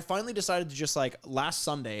 But I finally decided to just like last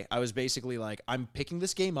Sunday, I was basically like, I'm picking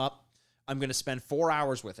this game up. I'm going to spend 4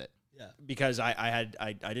 hours with it. Yeah. Because I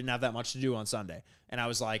didn't have that much to do on Sunday. And I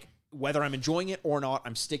was like, whether I'm enjoying it or not,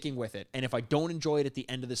 I'm sticking with it. And if I don't enjoy it at the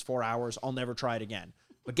end of this 4 hours, I'll never try it again.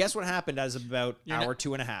 But guess what happened as of about hour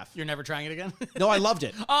 2.5? You're never trying it again? No, I loved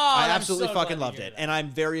it. I I'm absolutely so fucking glad to loved hear it. that. And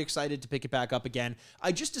I'm very excited to pick it back up again.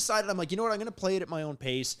 I just decided, I'm like, you know what? I'm going to play it at my own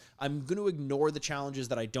pace. I'm going to ignore the challenges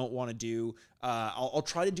that I don't want to do. I'll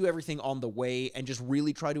try to do everything on the way and just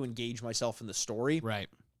really try to engage myself in the story. Right.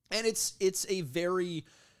 And it's a very...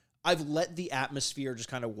 I've let the atmosphere just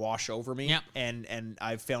kind of wash over me. Yep. And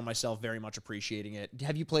I've found myself very much appreciating it.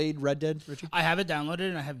 Have you played Red Dead, Richie? I have it downloaded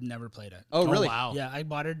and I have never played it. Oh, really? Wow. Yeah, I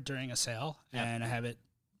bought it during a sale Yeah. and I have it.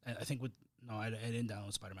 I think I didn't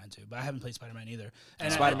download Spider-Man 2, but I haven't played Spider-Man either.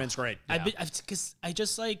 And Spider-Man's great. because I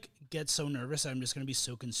just like get so nervous. I'm just gonna be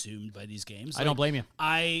so consumed by these games. I don't blame you.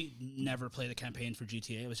 I never play the campaign for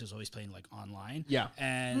GTA. I was just always playing like online. Yeah.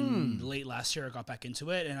 And late last year, I got back into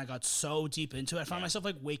it, and I got so deep into it. I found myself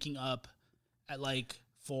like waking up at like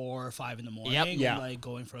 4 or 5 in the morning, Yep. Yeah. and, like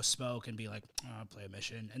going for a smoke and be like, I'll play a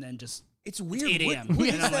mission, and then just It's weird. 8 a.m. What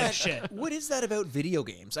and is I'm that? like, shit. What is that about video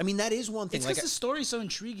games? I mean, that is one thing. It's Like, because the story's so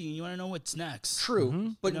intriguing. You want to know what's next.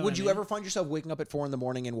 true, but You know would what I you mean? ever find yourself waking up at 4 a.m.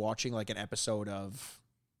 and watching like an episode of,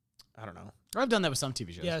 I don't know. I've done that with some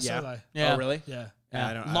TV shows. Yeah, so Yeah. have I. Yeah. Oh, really? Yeah. Yeah,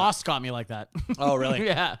 I don't. Lost got me like that. Oh, really?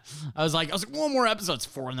 Yeah. I was like, one more episode's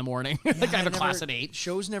 4 a.m. like I have a class at 8.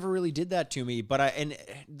 Shows never really did that to me, but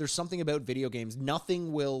there's something about video games.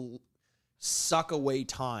 Nothing will suck away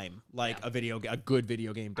time like a good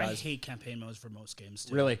video game I does. hate campaign modes for most games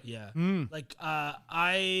too. Really? Yeah. Like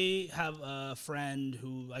I have a friend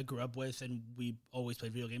who I grew up with, and we always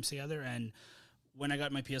played video games together. And when I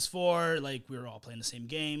got my PS4, like we were all playing the same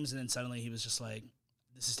games, and then suddenly he was just like,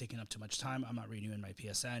 "This is taking up too much time. I'm not renewing my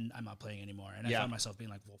PSN. I'm not playing anymore." And I Yeah. found myself being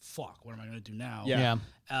like, "Well, fuck. What am I going to do now?" Yeah.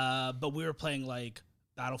 But we were playing like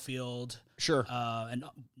Battlefield. Sure. And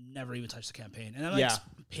never even touched the campaign. And I'm like Yeah.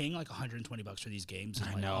 paying like $120 for these games and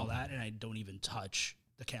I like know. all that, and I don't even touch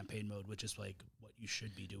the campaign mode, which is like what you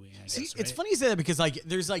should be doing. I See, guess, it's right? funny you say that because like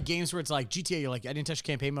there's like games where it's like GTA, you're like, I didn't touch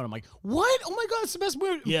campaign mode. I'm like, what? Oh my god, it's the best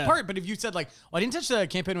part. But if you said like, well, I didn't touch the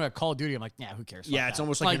campaign mode at Call of Duty, I'm like, yeah, who cares? Fuck Yeah, it's that.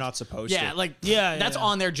 almost like you're not supposed yeah, to. like Yeah, that's yeah.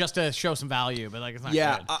 on there just to show some value, but like it's not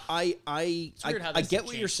Yeah, good. I weird how I this get has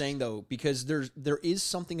what you're changed. saying though, because there is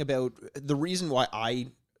something about the reason why I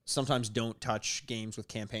sometimes don't touch games with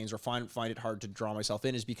campaigns or find it hard to draw myself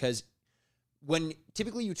in is because when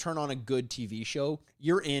typically you turn on a good TV show,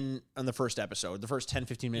 you're in on the first episode, the first 10,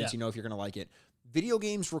 15 minutes, Yeah. you know if you're going to like it. Video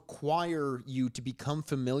games require you to become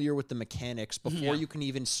familiar with the mechanics before you can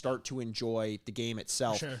even start to enjoy the game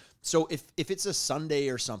itself. Sure. So if it's a Sunday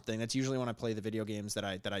or something, that's usually when I play the video games that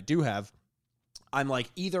I do have. I'm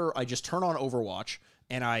like, either I just turn on Overwatch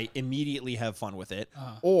and I immediately have fun with it,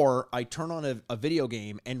 or I turn on a video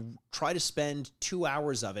game and try to spend 2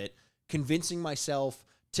 hours of it convincing myself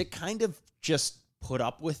to kind of just put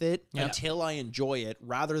up with it until I enjoy it,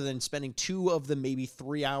 rather than spending 2 of the maybe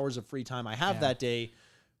 3 hours of free time I have that day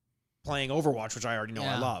playing Overwatch, which I already know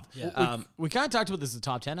I love. Yeah. We kind of talked about this in the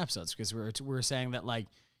top 10 episodes because we were saying that like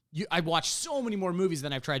I watched so many more movies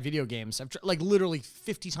than I've tried video games. I've like literally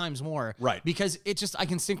 50 times more. Right. Because it just, I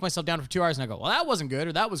can sink myself down for 2 hours and I go, well, that wasn't good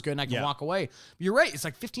or that was good. And I can walk away. But you're right. It's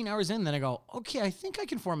like 15 hours in. Then I go, okay, I think I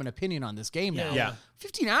can form an opinion on this game now. Yeah.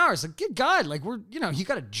 15 hours. Like, good God. Like you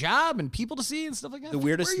got a job and people to see and stuff like that. The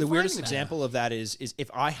Where are weirdest you finding that? example of that is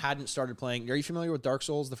if I hadn't started playing. Are you familiar with Dark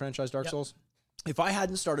Souls, the franchise Dark Souls? If I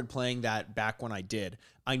hadn't started playing that back when I did,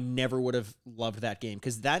 I never would have loved that game,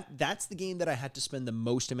 because that's the game that I had to spend the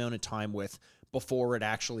most amount of time with before it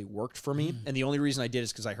actually worked for me. And the only reason I did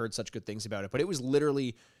is because I heard such good things about it. But it was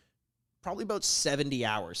literally probably about 70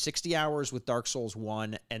 hours, 60 hours with Dark Souls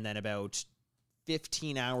 1, and then about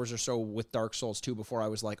 15 hours or so with Dark Souls 2 before I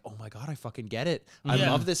was like, oh my God, I fucking get it. I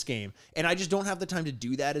love this game. And I just don't have the time to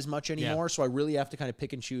do that as much anymore. So I really have to kind of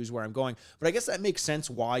pick and choose where I'm going. But I guess that makes sense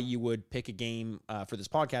why you would pick a game for this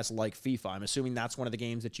podcast like FIFA. I'm assuming that's one of the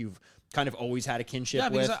games that you've kind of always had a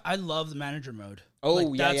kinship because with. I love the manager mode. Oh, Like,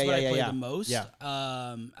 yeah, that's yeah, what yeah, I play yeah. the most. Yeah.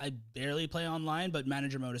 I barely play online, but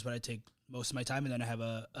manager mode is what I take most of my time. And then I have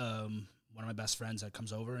one of my best friends that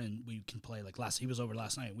comes over, and we can play he was over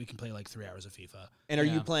last night. We can play like 3 hours of FIFA. And are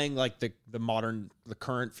you playing like the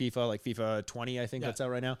current FIFA, like FIFA 20, I think that's out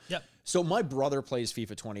right now? Yep. So my brother plays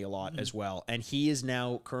FIFA 20 a lot as well, and he is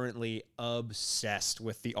now currently obsessed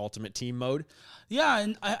with the Ultimate Team mode. Yeah,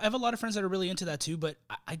 and I have a lot of friends that are really into that too, but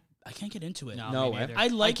I can't get into it. No me way. neither. I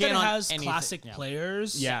like that can't it on has anything. classic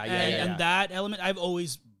players. Yeah, yeah, and that element, I've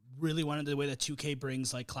always really wanted the way that 2K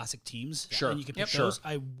brings like classic teams. Sure. And you can pick Sure. those.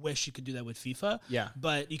 I wish you could do that with FIFA. Yeah.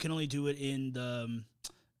 But you can only do it in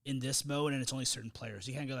this mode, and it's only certain players.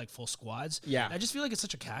 You can't go like full squads. Yeah. I just feel like it's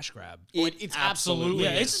such a cash grab. It's absolutely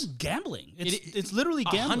Yeah, is. it's gambling. It's literally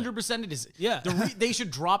gambling. 100% it is. Yeah. They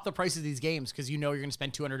should drop the price of these games because you know you're going to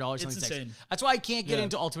spend $200 on these things. insane. That's why I can't get Yeah.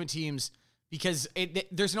 into Ultimate Teams because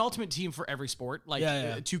there's an Ultimate Team for every sport. Like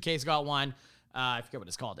 2K's got one. I forget what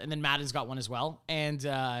it's called. And then Madden's got one as well. And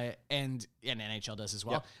NHL does as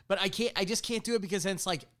well. Yep. But I just can't do it because then it's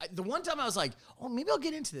like the one time I was like, oh, maybe I'll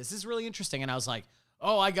get into this. This is really interesting. And I was like,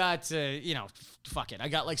 oh, I got, fuck it. I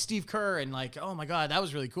got like Steve Kerr and like, oh my God, that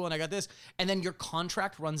was really cool. And I got this. And then your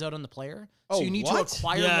contract runs out on the player. So Oh, you need what? to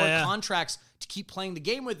acquire more contracts to keep playing the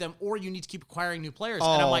game with them, or you need to keep acquiring new players.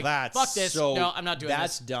 And I'm like, fuck this. No, I'm not doing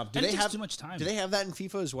that's this. dumb. Do And it they takes have too much time. Do they have that in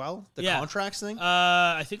FIFA as well? The Yeah. contracts thing?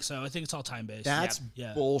 I think so. I think it's all time based. That's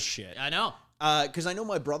Yeah. bullshit. I know. Because I know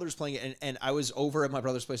my brother's playing it, and I was over at my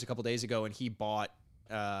brother's place a couple days ago, and he bought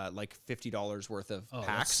like $50 worth of Oh,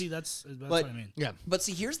 packs. see, that's But- what I mean. Yeah. But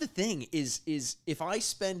see, here's the thing: is if I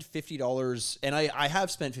spend $50, and I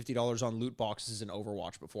have spent $50 on loot boxes in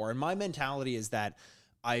Overwatch before, and my mentality is that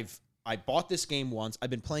I bought this game once. I've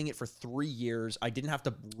been playing it for 3 years. I didn't have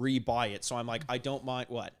to re-buy it, so I'm like, I don't mind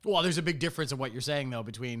what. Well, there's a big difference in what you're saying though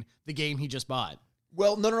between the game he just bought.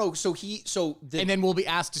 Well, no. And then we'll be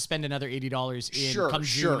asked to spend another $80 in come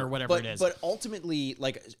June or whatever it is. But ultimately,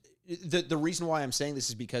 like the reason why I'm saying this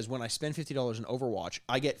is because when I spend $50 in Overwatch,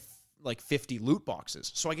 I get like 50 loot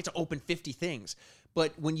boxes, so I get to open 50 things.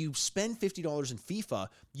 But when you spend $50 in FIFA,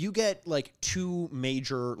 you get like 2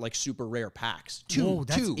 major like super rare packs. Whoa,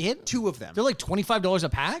 that's it? 2 of them They're like $25 a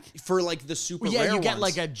pack? for like the super Yeah, rare you get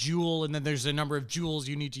ones. like a jewel, and then there's a number of jewels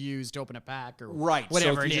you need to use to open a pack, or Right.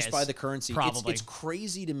 whatever so if you it just is. buy the currency. Probably. It's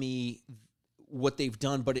crazy to me what they've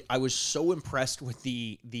done, but I was so impressed with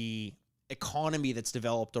the economy that's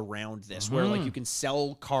developed around this, where like you can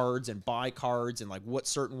sell cards and buy cards and like what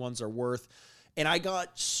certain ones are worth. And I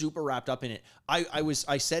got super wrapped up in it.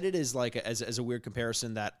 I said it as like as a weird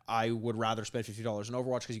comparison that I would rather spend $50 in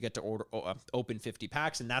Overwatch because you get to open 50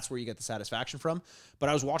 packs, and that's where you get the satisfaction from. But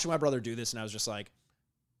I was watching my brother do this, and I was just like,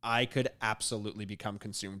 I could absolutely become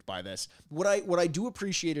consumed by this. What I do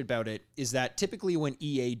appreciate about it is that typically when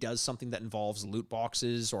EA does something that involves loot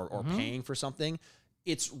boxes or paying for something,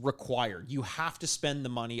 it's required. You have to spend the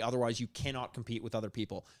money, otherwise you cannot compete with other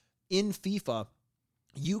people. In FIFA,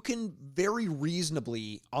 you can very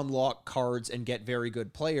reasonably unlock cards and get very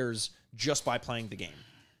good players just by playing the game.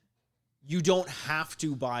 You don't have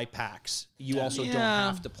to buy packs. You also don't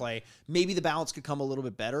have to play. Maybe the balance could come a little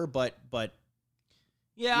bit better, but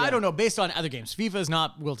Yeah, I don't know. Based on other games, FIFA is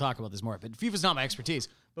not. We'll talk about this more, but FIFA's not my expertise.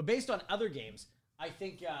 But based on other games, I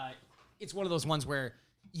think it's one of those ones where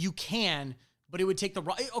you can, but it would take the.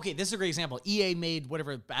 Okay, this is a great example. EA made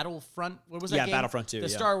whatever Battlefront. What was that? Yeah, game? Battlefront 2, the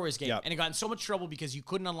yeah. Star Wars game, Yep. and it got in so much trouble because you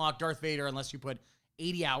couldn't unlock Darth Vader unless you put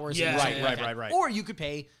 80 hours. Yeah, in something right, like that. right. Or you could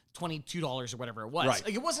pay $22 or whatever it was. Right.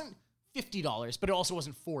 Like it wasn't $50, but it also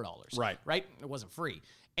wasn't $4. Right. Right. It wasn't free,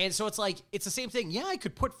 and so it's like it's the same thing. Yeah, I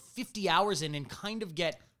could put 50 hours in and kind of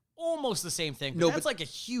get almost the same thing. But that's like a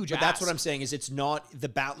huge. But that's ask. what I'm saying is it's not the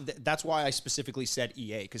battle. That's why I specifically said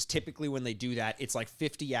EA, because typically when they do that, it's like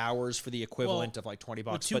 50 hours for the equivalent of like $20.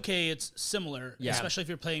 With 2K, it's similar, especially if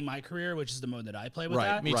you're playing My Career, which is the mode that I play with Right,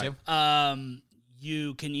 that. Me right. too.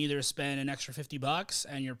 You can either spend an extra $50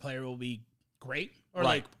 and your player will be great or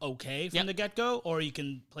Right. like okay from the get-go, or you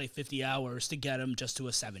can play 50 hours to get him just to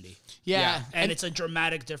a 70. Yeah. And it's a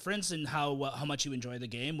dramatic difference in how much you enjoy the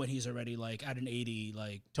game when he's already like at an 80,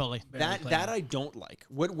 like Totally. barely playing. That I don't like.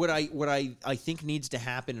 What I think needs to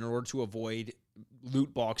happen in order to avoid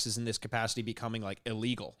loot boxes in this capacity becoming like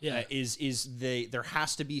illegal. Yeah. There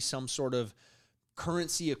has to be some sort of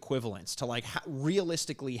currency equivalence to like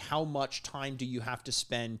realistically how much time do you have to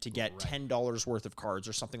spend to get $10 worth of cards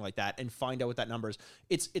or something like that, and find out what that number is.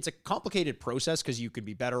 It's a complicated process because you could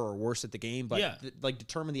be better or worse at the game, but like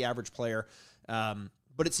determine the average player.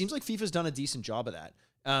 But it seems like FIFA's done a decent job of that.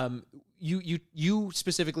 You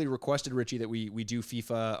specifically requested, Richie, that we do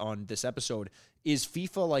FIFA on this episode. Is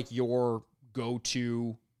FIFA like your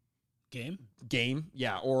go-to game?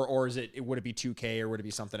 Yeah, or is would it be 2K or would it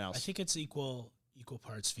be something else? I think it's equal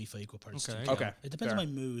parts FIFA, equal parts. Okay. 2K. Okay. It depends Fair. on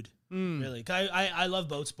my mood, really. 'Cause I love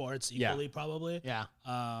both sports equally, probably. Yeah.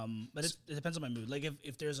 But it depends on my mood. Like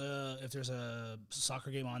if there's a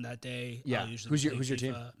soccer game on that day, Yeah. I'll usually Who's your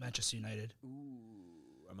team? Manchester United.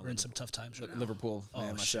 We're in some tough times right now. Liverpool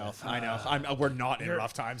man myself. shit. I know. We're not in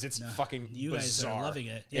rough times. It's fucking You guys bizarre. are loving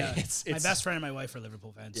it. Yeah. It's my best friend and my wife are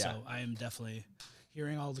Liverpool fans, Yeah. so I am definitely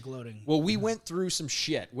hearing all the gloating. Well, we went through some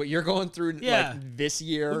shit. What you're going through like this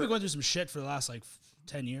year. We've been going through some shit for the last like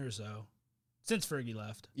 10 years though, since Fergie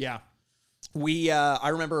left. Yeah. I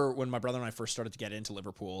remember when my brother and I first started to get into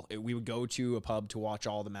Liverpool, we would go to a pub to watch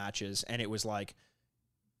all the matches, and it was like,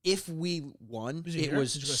 if we won, Was you it here?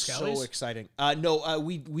 was Did you go to so Scally's? exciting. No,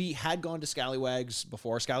 we had gone to Scallywags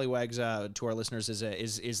before. Scallywags, to our listeners,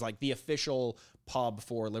 is like the official pub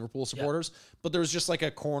for Liverpool supporters. But there was just like a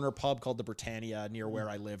corner pub called the Britannia near where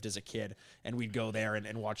I lived as a kid, and we'd go there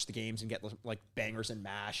and watch the games and get like bangers and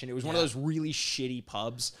mash. And it was one of those really shitty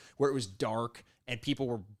pubs where it was dark and people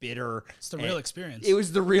were bitter. It's the real experience. It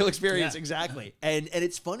was the real experience, Yeah. exactly. And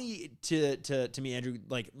it's funny to me, Andrew,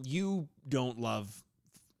 like you don't love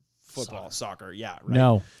football, soccer. Yeah, right.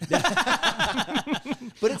 No.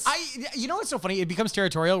 But it's You know what's so funny? It becomes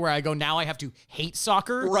territorial where I go, now I have to hate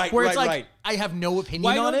soccer. Right, Where it's right, like, right. I have no opinion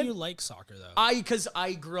Why on don't it. you like soccer though? Because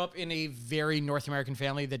I grew up in a very North American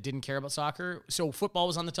family that didn't care about soccer. So football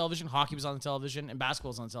was on the television, hockey was on the television, and basketball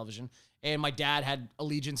was on the television. And my dad had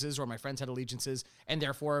allegiances, or my friends had allegiances, and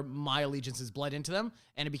therefore my allegiances bled into them,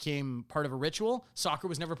 and it became part of a ritual. Soccer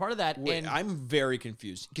was never part of that. Wait, and I'm very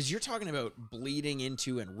confused because you're talking about bleeding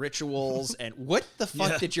into and rituals and what the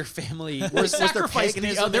fuck did your family? Was there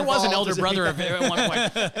paganism there was an involved? elder brother at one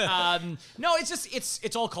point. No, it's just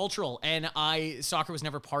it's all cultural, and soccer was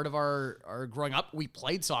never part of our growing up. We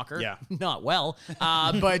played soccer, not well,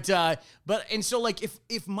 but and so like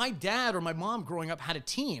if my dad or my mom growing up had a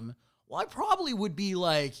team. Well, I probably would be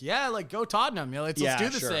like, yeah, like go Tottenham. Let's do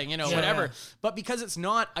this thing, whatever. But because it's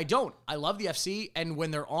not, I don't. I love the FC, and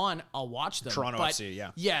when they're on, I'll watch them. Toronto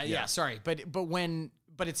FC, yeah. Sorry,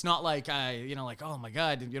 but it's not like like oh my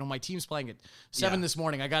god, my team's playing at 7 this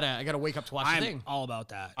morning. I gotta wake up to watch the thing. All about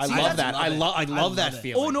that. I love that. I love that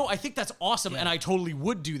feeling. Oh no, I think that's awesome, and I totally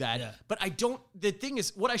would do that. Yeah. But I don't. The thing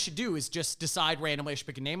is, what I should do is just decide randomly. I should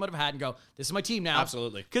pick a name out of a hat and go, "This is my team now."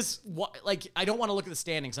 Absolutely. Because I don't want to look at the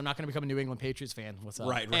standings. I'm not going to become a New England Patriots fan. What's up?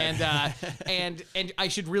 Right. And I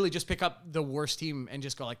should really just pick up the worst team and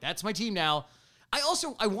just go like, "That's my team now."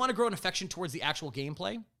 I want to grow an affection towards the actual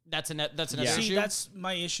gameplay. That's another issue. See, that's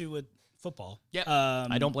my issue with football. Yeah,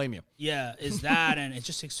 I don't blame you. Yeah, is that and it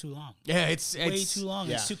just takes too long. Yeah, it's way too long.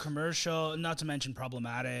 Yeah. It's too commercial. Not to mention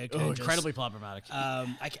problematic. Oh, incredibly problematic.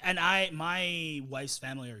 My wife's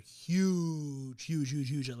family are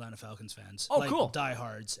huge Atlanta Falcons fans. Oh, cool,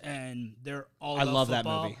 diehards, and they're all. I love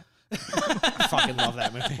football. that movie. I fucking love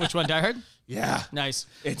that movie. Which one, Die Hard? Yeah, nice.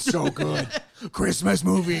 It's so good. Christmas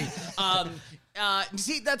movie.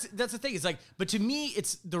 See, that's the thing. It's like, but to me,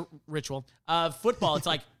 it's the ritual of football. It's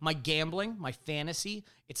like my gambling, my fantasy.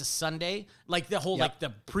 It's a Sunday, like the whole like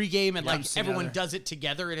the pregame and like everyone does it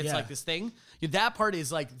together, and it's like this thing. That part is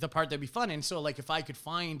like the part that'd be fun. And so like if I could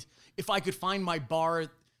find my bar.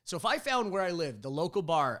 So if I found where I lived, the local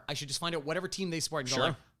bar, I should just find out whatever team they support and go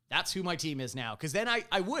like, that's who my team is now. Because then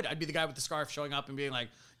I'd be the guy with the scarf showing up and being like,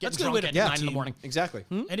 getting drunk at 9 in the morning. Exactly.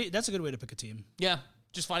 And that's a good way to pick a team. Yeah.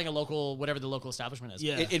 Just finding a local, whatever the local establishment is.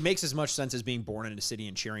 Yeah. It makes as much sense as being born in a city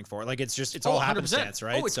and cheering for it. Like it's all happenstance,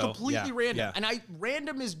 right? Oh, it's completely random. Yeah. And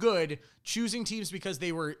random is good. Choosing teams because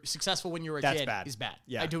they were successful when you were a kid is bad.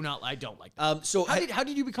 Yeah. I don't like that. So how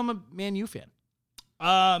did you become a Man U fan?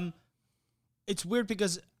 It's weird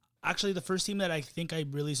because actually the first team that I think I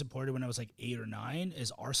really supported when I was like 8 or 9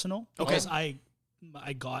 is Arsenal. Okay. Because I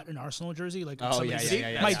got an Arsenal jersey. Like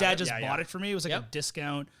my dad just bought it for me. It was like a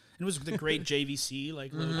discount. It was the great JVC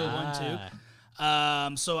logo one too.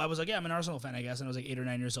 So I was like, I'm an Arsenal fan, I guess. And I was like 8 or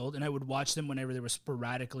 9 years old, and I would watch them whenever they were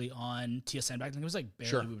sporadically on TSN back then. It was like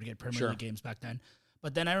barely we would get Premier League games back then.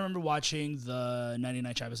 But then I remember watching the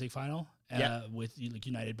 '99 Champions League final with like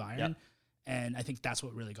United Bayern, and I think that's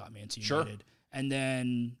what really got me into United. And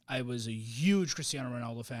then I was a huge Cristiano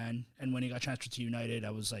Ronaldo fan, and when he got transferred to United,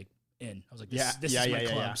 I was like in. I was like, this is my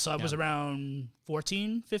club. So I was around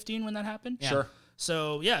 14, 15 when that happened. Yeah. Sure.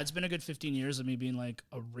 So it's been a good 15 years of me being like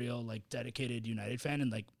a real like dedicated United fan, and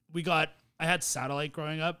like I had satellite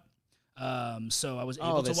growing up, so I was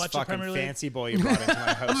able to watch the Premier League. Fancy boy you brought into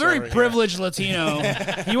my house. I'm a very privileged Latino.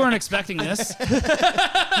 You weren't expecting this.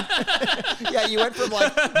 Yeah, you went from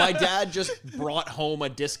like my dad just brought home a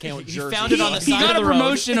discount jersey. He found it on the He side got of a the road.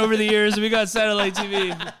 promotion over the years. We got satellite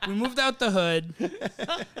TV. We moved out the hood,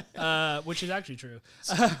 which is actually true.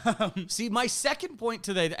 See, my second point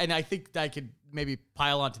to that, and I think I could maybe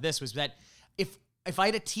pile onto this, was that if I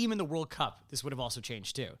had a team in the World Cup, this would have also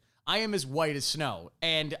changed too. I am as white as snow,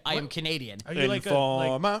 and I am Canadian. Are you like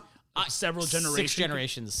several generations? 6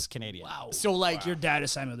 generations Canadian. Wow. So like your dad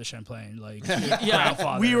is Samuel de Champlain, like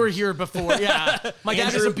grandfather. We were here before. Yeah, my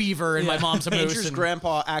dad is a beaver and my mom's a moose. Andrew's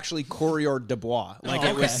grandpa actually Coureur de Bois. Like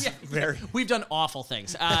it was very. We've done awful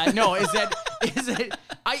things. No, is it?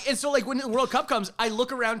 And so like when the World Cup comes, I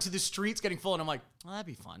look around to the streets getting full, and I'm like, well, that'd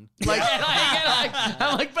be fun. Like,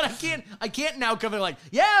 I'm like, but I can't now come in like,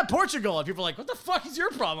 yeah, Portugal, and people are like, what the fuck is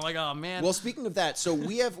your problem? I'm like, oh man. Well, speaking of that, so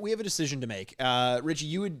we have a decision to make. Richie,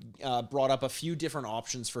 you had brought up a few different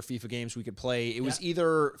options for FIFA games we could play. It was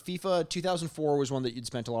either FIFA 2004 was one that you'd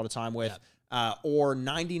spent a lot of time with, or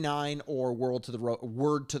 99, or Road to the World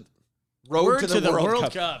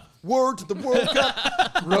Cup. Road to the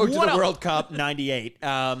World Cup 98.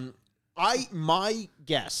 My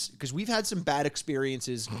guess, because we've had some bad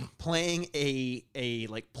experiences playing a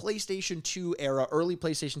like PlayStation 2 era, early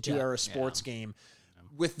PlayStation 2 era sports game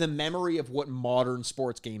with the memory of what modern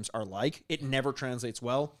sports games are like. It never translates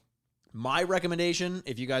well. My recommendation,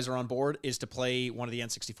 if you guys are on board, is to play one of the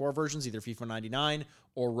N64 versions, either FIFA 99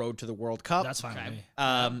 or Road to the World Cup. That's fine with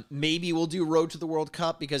me. Maybe we'll do Road to the World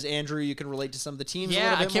Cup because, Andrew, you can relate to some of the teams a Yeah,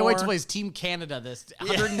 little I bit can't more. wait to play as Team Canada, this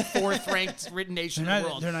 104th ranked written nation in the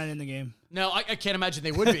world. They're not in the game. No, I can't imagine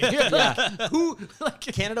they would be. Who? Like,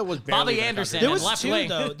 Canada was barely Bobby even a Anderson. country. There And was left two wing.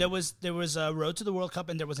 though. There was a Road to the World Cup,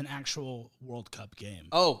 and there was an actual World Cup game.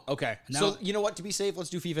 Oh, okay. Now- So, you know what? To be safe, let's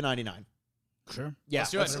do FIFA 99. Sure. Yeah,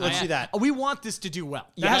 Let's do let's it. do that. We want this to do well.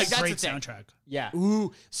 That had Like, a that's great the thing. soundtrack. Yeah.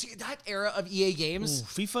 Ooh, see that era of EA Ooh, games.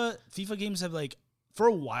 FIFA games have like for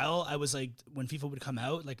a while. I was like when FIFA would come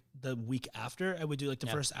out, like the week after, I would do like the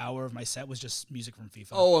first hour of my set was just music from FIFA.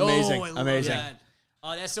 Oh, amazing. I love Amazing. that.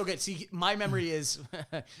 Oh, that's so good. See, my memory is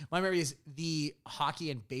the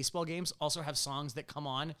hockey and baseball games also have songs that come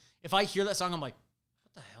on. If I hear that song, I'm like,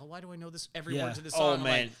 what the hell? Why do I know this every Yeah. word to this Oh, song? I'm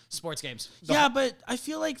man. like, sports games. Yeah, but I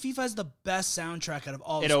feel like FIFA has the best soundtrack out of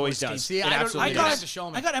all. It the always sports does. games. See, It I absolutely don't does. have to show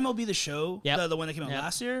me. I got MLB The Show, Yep. the one that came out Yep.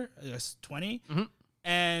 last year, I guess 20,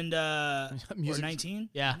 and or Music. 19.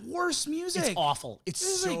 Yeah. Worst music. It's awful. It's This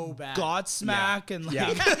is so like bad. Godsmack and like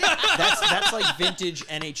Yeah. that's like vintage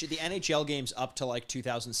NHL. The NHL games up to like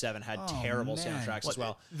 2007 had terrible man. soundtracks as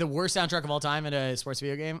well. The worst soundtrack of all time in a sports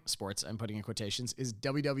video game, sports, I'm putting in quotations, is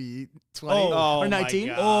WWE 20 Oh or my 19.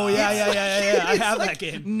 God. Oh yeah. I It's have like that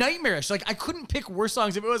game. nightmarish. Like I couldn't pick worse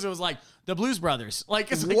songs if it was like the Blues Brothers.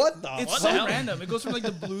 Like it's like, What the? It's What so the hell? random. It goes from like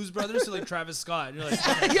the Blues Brothers to like Travis Scott. And you're like,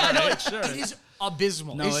 yeah, I know alright, it, sure. it is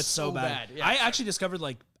abysmal. No, it's so bad. Yeah. I actually discovered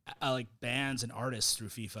like bands and artists through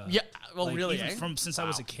FIFA. Yeah, well, Like, really, even eh? from since I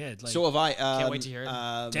was a kid. Like So have I. Can't wait to hear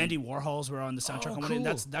it. Dandy Warhols were on the soundtrack. Oh, and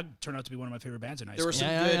cool. that turned out to be one of my favorite bands in high There were school. some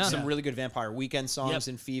Yeah, good, yeah. some Yeah. really good Vampire Weekend songs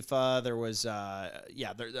in FIFA. There was,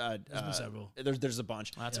 been several. There's a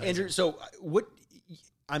bunch. That's Andrew, so what?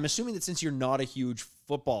 I'm assuming that since you're not a huge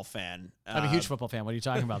football fan, I'm a huge football fan. What are you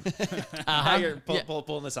talking about? Now you're Yeah.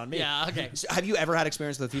 pulling this on me. Yeah, okay. So have you ever had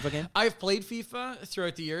experience with a FIFA game? I've played FIFA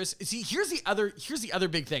throughout the years. See, here's the other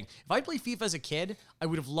big thing. If I played FIFA as a kid, I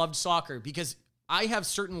would have loved soccer because I have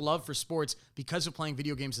certain love for sports because of playing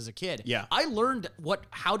video games as a kid. Yeah. I learned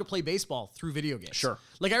how to play baseball through video games. Sure.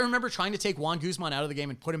 Like I remember trying to take Juan Guzman out of the game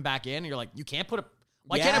and put him back in, and you're like, you can't put a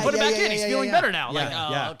why Yeah, can't I put him yeah, back yeah, in? He's yeah, feeling yeah. better now. Yeah, Like,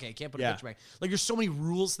 oh, yeah. okay, can't put a Yeah. picture back. Like, there's so many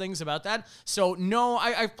rules things about that. So no,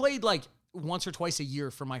 I've played like once or twice a year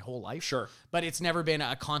for my whole life. Sure. But it's never been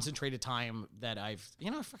a concentrated time that I've,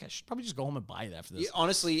 fuck, I should probably just go home and buy it after this. Yeah,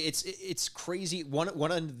 honestly, it's crazy. One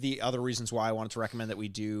of the other reasons why I wanted to recommend that we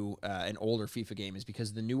do an older FIFA game is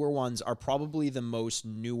because the newer ones are probably the most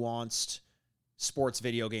nuanced sports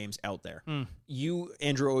video games out there. You,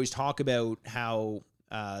 Andrew, always talk about how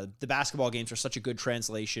the basketball games are such a good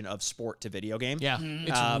translation of sport to video game. Yeah,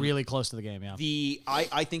 it's really close to the game. Yeah,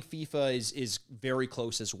 I think FIFA is very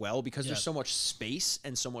close as well because there's so much space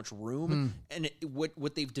and so much room, and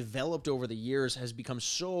what they've developed over the years has become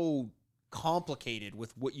so complicated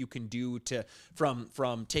with what you can do to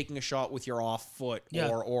from taking a shot with your off foot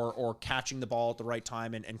or catching the ball at the right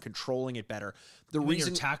time and controlling it better. The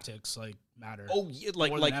reason your tactics like matter. Oh, yeah,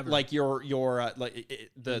 more than ever. like your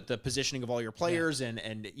the positioning of all your players and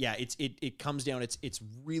it comes down. It's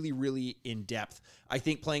really really in depth. I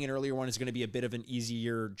think playing an earlier one is going to be a bit of an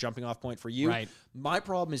easier jumping off point for you. Right. My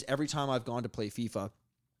problem is every time I've gone to play FIFA,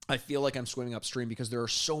 I feel like I'm swimming upstream because there are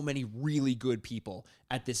so many really good people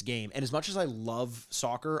at this game. And as much as I love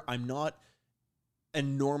soccer, I'm not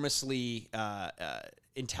enormously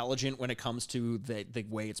intelligent when it comes to the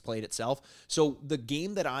way it's played itself. So the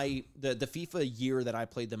game that the FIFA year that I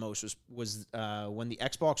played the most was when the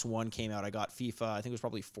Xbox One came out. I got FIFA, I think it was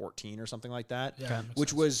probably 14 or something like that,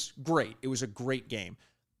 which was great. It was a great game,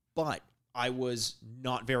 but I was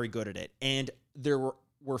not very good at it. And there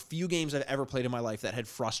were few games I've ever played in my life that had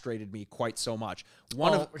frustrated me quite so much.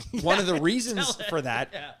 One of the reasons for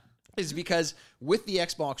that is because with the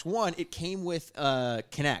Xbox One, it came with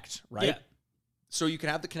Kinect, right? Yeah. So you can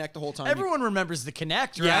have the Kinect the whole time. everyone remembers the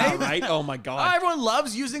Kinect, right? Yeah, right? Oh my God. Everyone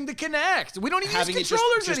loves using the Kinect. We don't even Having use it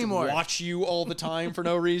controllers just anymore. watch you all the time for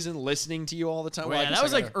no reason, listening to you all the time. Well, I yeah, guess that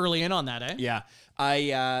was I like gotta- early in on that, eh?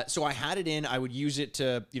 Yeah. So I had it in. I would use it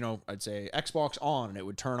to, I'd say Xbox on, and it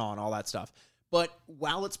would turn on, all that stuff. But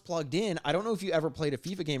while it's plugged in, I don't know if you ever played a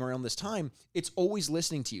FIFA game around this time, it's always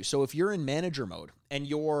listening to you. So if you're in manager mode and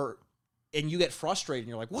you get frustrated and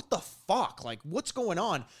you're like, what the fuck? Like, what's going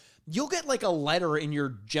on? You'll get like a letter in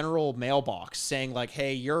your general mailbox saying like,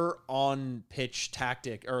 hey, your on pitch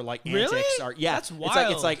tactic or like antics are, That's It's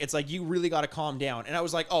wild. it's like you really got to calm down. And I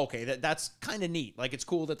was like, oh, okay, that's kind of neat. Like, it's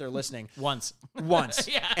cool that they're listening. Once.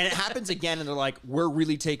 Yeah. And it happens again, and they're like, we're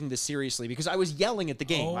really taking this seriously because I was yelling at the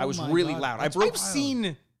game. Oh I was my really God, loud. that's I broke. I've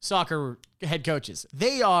seen soccer head coaches.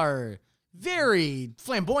 They are very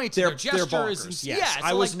flamboyant in their gestures. Bonkers, yes. So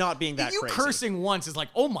I was not being that you crazy. cursing once is like,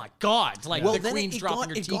 oh my God. Like the queen's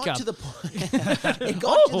dropping your teacup. Got to the point, it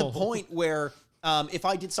got to the point where if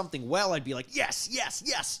I did something well, I'd be like, yes, yes,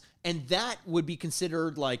 yes. And that would be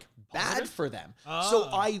considered like bad for them. So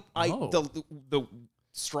the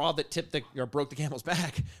straw that tipped or broke the camel's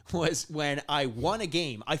back was when I won a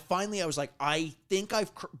game. I was like, I think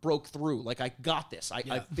I've broke through. Like, I got this.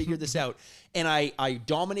 I figured this out. And I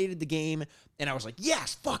dominated the game, and I was like,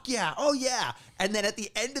 yes, fuck yeah, oh yeah. And then at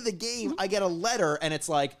the end of the game, I get a letter, and it's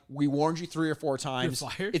like, we warned you 3 or 4 times.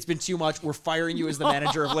 You're fired? It's been too much. We're firing you as the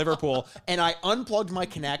manager of Liverpool. And I unplugged my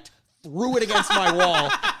Kinect, threw it against my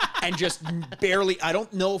wall, and just barely. I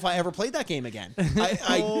don't know if I ever played that game again.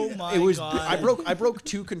 Oh my God! I broke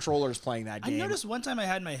 2 controllers playing that game. I noticed one time I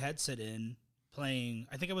had my headset in playing.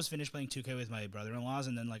 I think I was finished playing 2K with my brother-in-laws,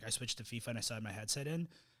 and then like I switched to FIFA and I still had my headset in,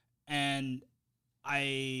 and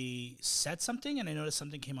I said something and I noticed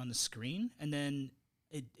something came on the screen, and then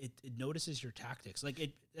it notices your tactics. Like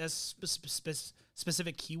it has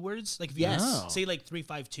specific keywords. Like if you say like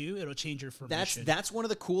 3-5-2, it'll change your formation. That's one of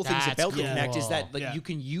the cool things about the Kinect is that like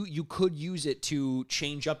you could use it to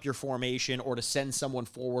change up your formation or to send someone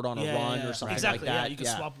forward on a run or something like that. Yeah, you can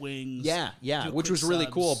swap wings. Yeah, which was really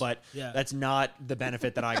cool, but that's not the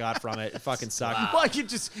benefit that I got from it. It fucking sucked. Wow. Well, you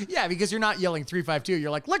just because you're not yelling 3-5-2.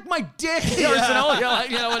 You're like, lick my dick, Arsenal. You're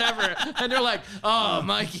like, whatever, and they're like, oh,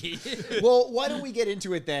 Mikey. Well, why don't we get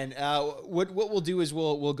into it then? What we'll do is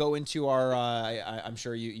we'll go into our. I'm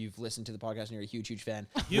sure you've listened to the podcast and you're a huge fan.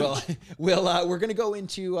 We're going to go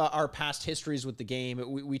into our past histories with the game.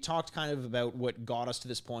 We talked kind of about what got us to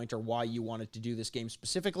this point or why you wanted to do this game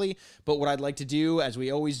specifically. But what I'd like to do, as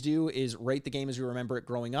we always do, is rate the game as we remember it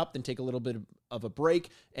growing up, then take a little bit of a break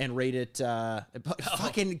and rate it.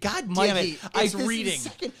 Fucking God damn it! It's reading.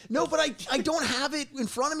 No, but I don't have it in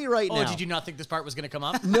front of me right now. Oh, did you not think this part was going to come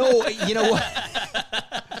up? No, you know what?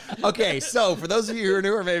 Okay, so for those of you who are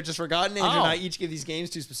new or may have just forgotten, Andrew and I each give these games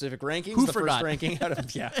 2 specific rankings. Who the forgot? First ranking out of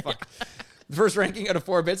The first ranking out of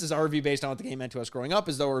 4 bits is our review based on what the game meant to us growing up,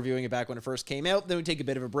 as though we're reviewing it back when it first came out. Then we take a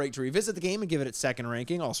bit of a break to revisit the game and give it its second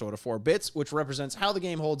ranking, also out of 4 bits, which represents how the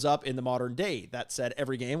game holds up in the modern day. That said,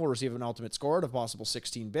 every game will receive an ultimate score of possible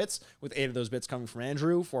 16 bits, with 8 of those bits coming from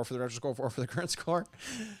Andrew, 4 for the retro score, 4 for the current score.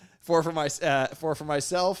 4 for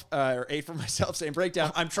myself, or 8 for myself. Same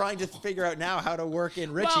breakdown. I'm trying to figure out now how to work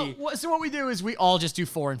in Richie. Well, so what we do is we all just do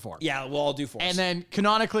 4 and 4. Yeah, we'll all do 4. And then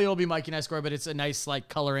canonically it'll be Mike and I score, but it's a nice like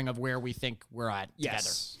coloring of where we think we're at together.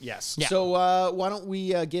 Yes. Yeah. So why don't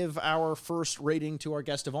we give our first rating to our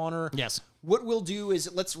guest of honor? Yes. What we'll do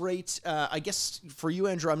is let's rate. I guess for you,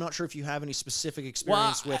 Andrew, I'm not sure if you have any specific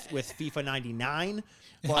experience with FIFA 99.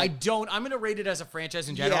 But I don't. I'm going to rate it as a franchise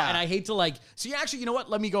in general, and I hate to like. So you know what?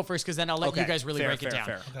 Let me go first because then I'll let you guys really break it down.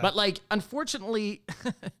 Fair. Okay. But like, unfortunately,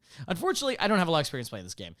 I don't have a lot of experience playing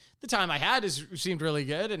this game. The time I had seemed really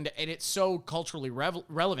good, and it's so culturally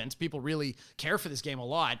relevant. People really care for this game a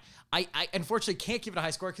lot. I unfortunately can't give it a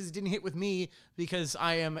high score because it didn't hit with me because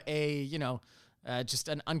I am a just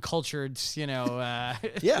an uncultured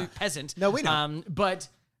peasant. No, we know. But.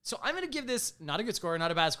 So I'm going to give this not a good score, not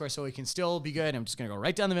a bad score, so it can still be good. I'm just going to go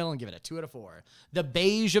right down the middle and give it a 2 out of 4. The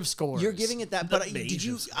beige of scores. You're giving it that, but did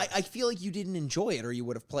you? I feel like you didn't enjoy it, or you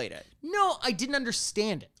would have played it. No, I didn't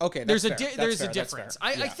understand it. Okay, there's fair. a difference.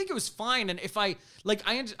 I think it was fine, and if I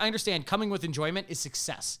understand coming with enjoyment is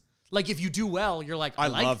success. Like if you do well, you're like, I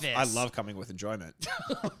like this. I love coming with enjoyment.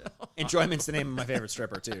 Enjoyment's the name of my favorite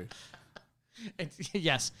stripper too.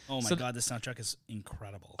 Yes. Oh my God, this soundtrack is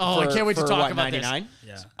incredible. Oh, I can't wait to talk about 99?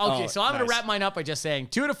 this. Yeah. Okay, so I'm going to wrap mine up by just saying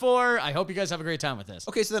 2 out of 4. I hope you guys have a great time with this.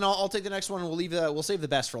 Okay, so then I'll take the next one. We'll save the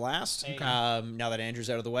best for last. Okay. Now that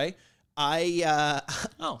Andrew's out of the way, I'm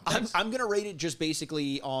gonna rate it just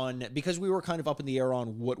basically on because we were kind of up in the air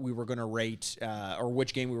on what we were gonna rate or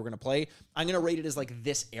which game we were gonna play. I'm gonna rate it as like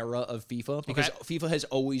this era of FIFA because FIFA has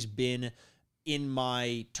always been in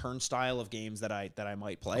my turnstile of games that I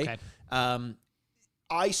might play. Okay.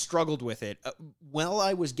 I struggled with it. While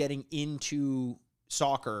I was getting into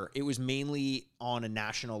soccer, it was mainly on a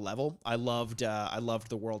national level. I loved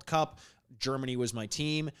the World Cup. Germany was my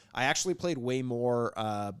team. I actually played way more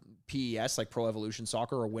PES, like Pro Evolution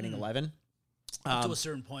Soccer or Winning 11. Up to a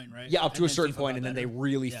certain point, right? Yeah, up to a certain point, and then they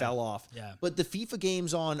really fell off. Yeah. But the FIFA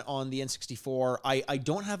games on the N64, I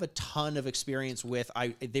don't have a ton of experience with.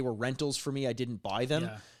 They were rentals for me. I didn't buy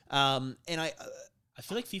them. Yeah. And I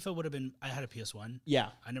feel like FIFA would have been. I had a PS1. Yeah.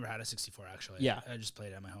 I never had a 64 actually. Yeah. I just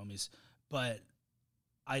played it at my homies, but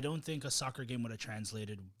I don't think a soccer game would have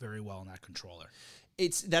translated very well on that controller.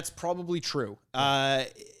 That's probably true.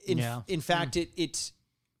 In fact,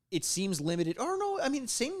 it seems limited. Or no, I mean,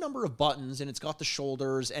 same number of buttons, and it's got the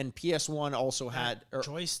shoulders, and PS1 also had...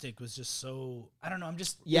 joystick was just so... I don't know, I'm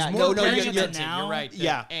just... Yeah, More no, you're now. right. The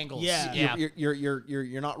Yeah. angles. Yeah.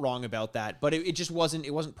 You're not wrong about that, but it just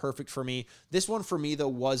wasn't perfect for me. This one for me though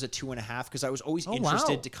was a 2.5 because I was always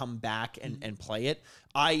interested to come back and play it.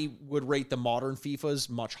 I would rate the modern FIFAs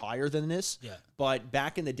much higher than this. Yeah. But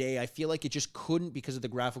back in the day, I feel like it just couldn't, because of the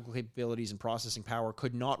graphical capabilities and processing power,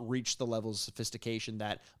 could not reach the level of sophistication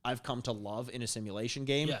that I've come to love in a simulation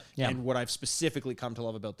game, and what I've specifically come to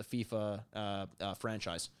love about the FIFA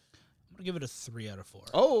franchise. I'm gonna give it a 3 out of 4.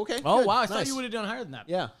 Oh, okay. Oh, Good. wow. I thought Nice. you would have done higher than that.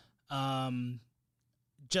 Yeah.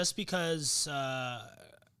 Just because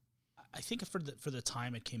I think for the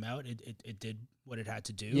time it came out, it did what it had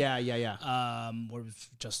to do. Yeah. Where it was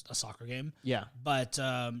just a soccer game. Yeah. But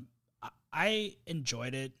I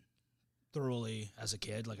enjoyed it thoroughly as a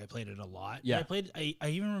kid. Like I played it a lot. Yeah. And I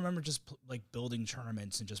even remember just like building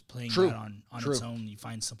tournaments and just playing True. that on True. its own. You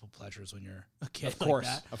find simple pleasures when you're a kid. Of course.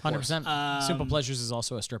 Like that. Of course. 100%. Simple Pleasures is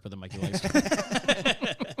also a stripper that Mikey likes.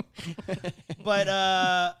 But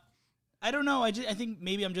I don't know. I think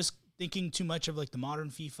maybe I'm just thinking too much of like the modern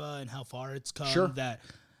FIFA and how far it's come. Sure. That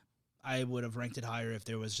I would have ranked it higher if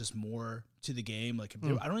there was just more to the game. Like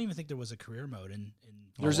I don't even think there was a career mode in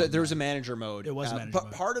There was a manager mode. It was a manager but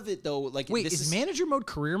mode. part of it though, like Wait, this is manager mode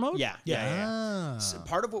career mode? Yeah. Ah. So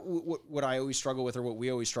part of what I always struggle with, or what we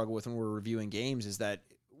always struggle with when we're reviewing games, is that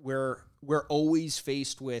we're always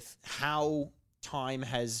faced with how time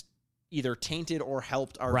has either tainted or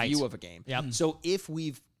helped our view of a game. Yep. So if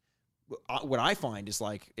what I find is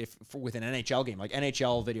like with an NHL game, like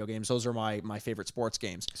NHL video games, those are my favorite sports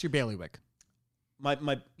games. It's your bailiwick.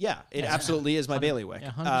 It absolutely is my bailiwick.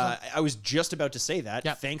 Yeah, 100%. I was just about to say that.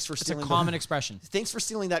 Yep. Thanks for It's a stealing common expression Thanks for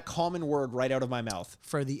stealing that common word right out of my mouth.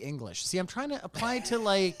 for the English. See, I'm trying to apply it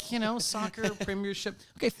to soccer, premiership.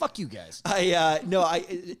 Okay, fuck you guys.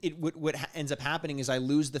 What ends up happening is I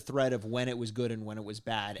lose the thread of when it was good and when it was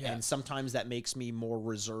bad, Yeah. and sometimes that makes me more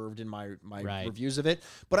reserved in my Right. reviews of it.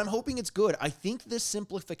 But I'm hoping it's good. I think the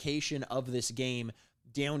simplification of this game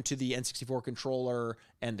down to the N64 controller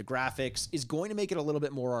and the graphics is going to make it a little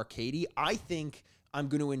bit more arcadey. I think I'm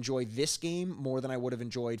going to enjoy this game more than I would have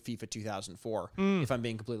enjoyed FIFA 2004, if I'm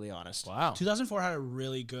being completely honest. Wow. 2004 had a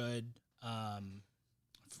really good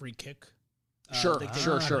free kick. Sure. I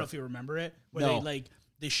don't know if you remember it, where No.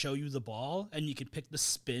 they show you the ball and you can pick the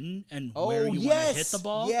spin and Oh, where you want yes. to hit the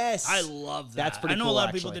ball. Yes. I love that. That's pretty I know cool, a lot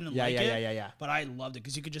of people actually. didn't Yeah, like yeah, it. yeah. But I loved it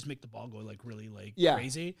because you could just make the ball go like really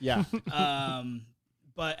crazy. Yeah.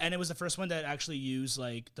 And it was the first one that actually used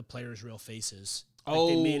like the players' real faces.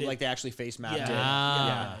 They actually face mapped Yeah. it.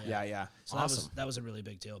 Ah. Yeah. So Awesome. that was a really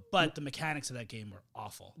big deal. But the mechanics of that game were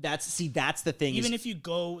awful. That's the thing. Even if you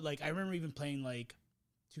go like I remember even playing like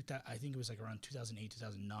I think it was like around 2008,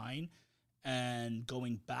 2009, and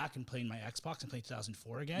going back and playing my Xbox and playing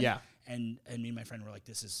 2004 again. Yeah. And me and my friend were like,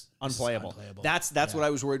 this is unplayable. That's what I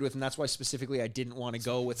was worried with, and that's why specifically I didn't want to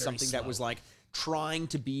go with very something that was slow. like trying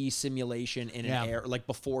to be simulation in an air, like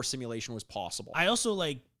before simulation was possible. I also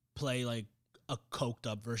like play like a coked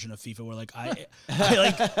up version of FIFA where like I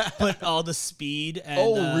like put all the speed and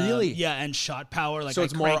really? and shot power like So I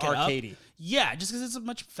it's more crank it up. arcadey. Yeah, just because it's a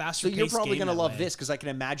much faster. So you're paced probably game gonna that love way. this because I can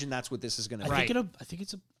imagine that's what this is gonna be. I think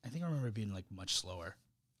I remember it being like much slower.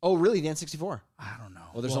 Oh, really? The N64? I don't know.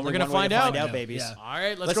 Well, there's Well, only we're gonna one way to find out. out, babies. Yeah. All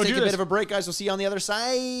right, Let's go take do a this. bit of a break, guys. We'll see you on the other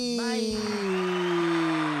side. Are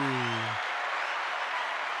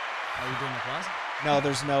you doing applause?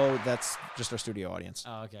 No, that's just our studio audience.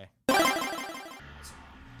 Oh, okay.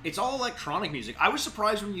 It's all electronic music. I was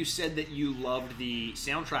surprised when you said that you loved the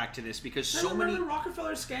soundtrack to this because so many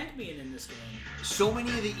Rockefeller Skank being in this game. so many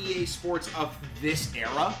of the EA sports of this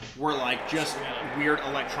era were like just weird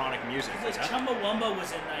electronic music. Chumbawamba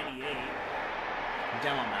was in '98.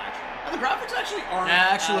 Demo match. And the graphics actually aren't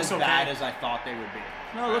actually as looks okay. bad as I thought they would be.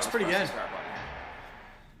 No, it looks pretty good.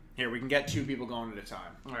 Here, we can get two people going at a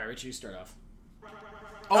time. All right, Richie, you start off.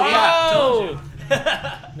 Oh,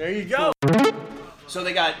 yeah. There you go. So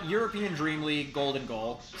they got European Dream League, Golden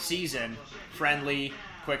Goal, Season, Friendly,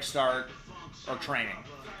 Quick Start, or Training.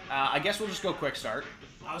 I guess we'll just go Quick Start.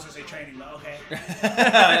 I was gonna say training, but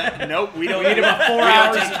okay. Nope, we don't need about 4 we don't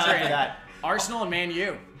hours take of time training. for that. Arsenal and Man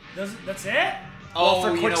U. That's it? Oh,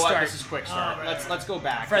 for you Quick know what? Start. This is Quick Start. Oh, right, Let's go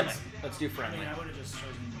back. Friendly. Let's do Friendly. I would have just chosen.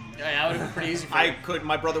 Yeah, that would have been pretty easy for I you. could.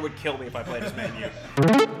 My brother would kill me if I played as Man U.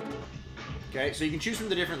 Okay, so you can choose from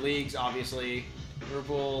the different leagues, obviously.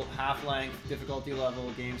 Liverpool, half length, difficulty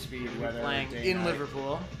level, game speed, weather, Playing day, in night.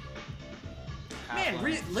 Liverpool. Man,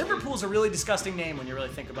 Liverpool's a really disgusting name when you really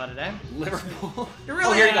think about it, eh? Liverpool. It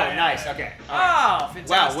really here you is. go. Nice. Okay. All right. Oh, fantastic.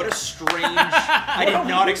 Wow, what a strange. I did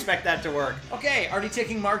not expect that to work. Okay, already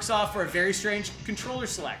taking marks off for a very strange controller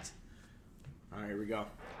select. All right, here we go.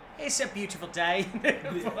 Hey, it's a beautiful day.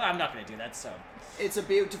 I'm not going to do that, so. It's a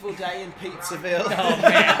beautiful day in Pizzaville. Oh,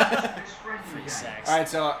 man. Free sex. All right,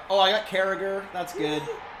 so, I got Carragher. That's good.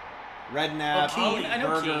 Redknapp, Keane. I know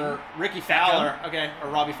Berger, Keane. Ricky Fowler. Okay, or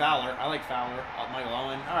Robbie Fowler. I like Fowler. Michael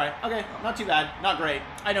Owen. All right, okay, not too bad. Not great.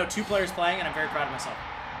 I know 2 players playing, and I'm very proud of myself.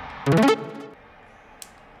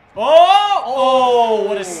 Oh,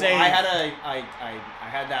 what a save. I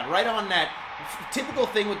had that right on that. Typical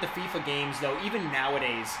thing with the FIFA games, though, even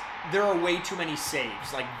nowadays, there are way too many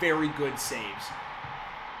saves, like very good saves.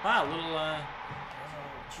 Wow,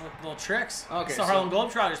 little tricks. Okay, so Harlem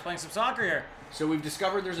Globetrotters playing some soccer here. So we've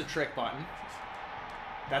discovered there's a trick button.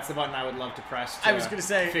 That's the button I would love to press to I was gonna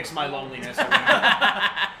say fix my loneliness.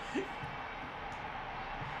 I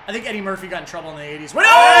think Eddie Murphy got in trouble in the 80s. Wait,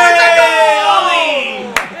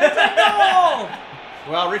 it's a goal!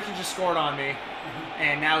 Well, Richie just scored on me,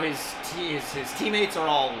 and now his teammates are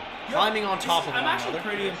all climbing on top of one another. I'm actually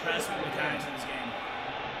pretty impressed with the mechanics in this game.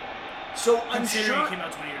 So I'm Considering sure it came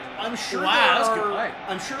out 20 years ago.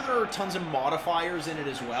 I'm sure there are tons of modifiers in it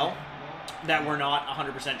as well that we're not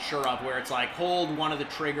 100% sure of, where it's like hold one of the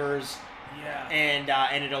triggers, and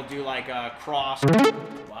it'll do like a cross.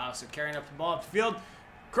 Wow, so carrying up the ball up the field.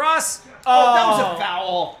 Cross! Oh, that was a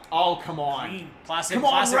foul. Oh, come on. Classic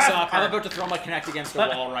Ref. soccer. I'm about to throw my Kinect against the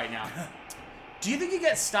wall right now. Do you think you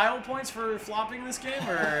get style points for flopping this game,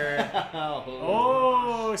 or?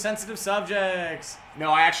 Oh, sensitive subjects.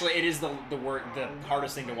 No, it is the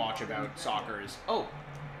hardest thing to watch about soccer is. Oh,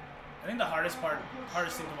 I think the hardest thing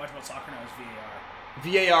to watch about soccer now is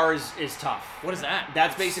VAR. VAR is tough. What is that?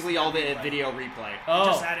 That's basically all the video replay. I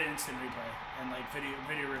just added instant replay and like video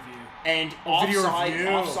review. And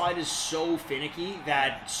offside is so finicky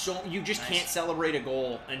that you just can't celebrate a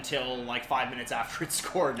goal until like 5 minutes after it's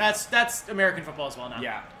scored. That's American football as well now.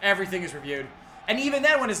 Yeah. Everything is reviewed. And even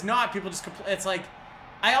then when it's not, people just it's like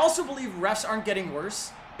I also believe refs aren't getting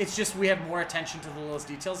worse. It's just we have more attention to the littlest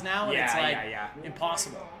details now, and it's like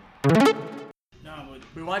impossible. No,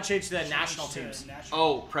 we want to change to the national teams.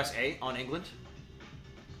 Oh, press A on England.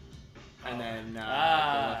 And then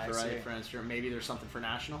left to right, France. Maybe there's something for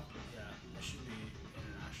national. Yeah, it should be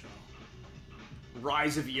international.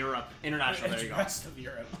 Rise of Europe. International, there you go. Rest of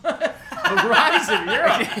Europe. Rise of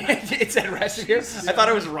Europe. It said rest of Europe? I thought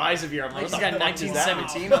it was Rise of Europe. Like he's got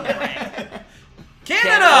 1917 on the brand.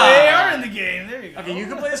 Canada! They are in the game. There you go. Okay, you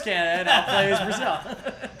can play as Canada, and I'll play as Brazil.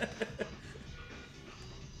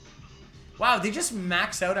 Wow, they just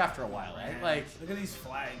max out after a while, right? Like, look at these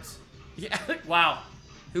flags. Yeah. Wow.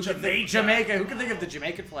 Jamaica. Who can think of the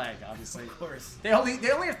Jamaican flag? Obviously. Of course. They only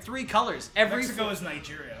have 3 colors. Mexico is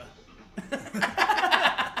Nigeria. Yes,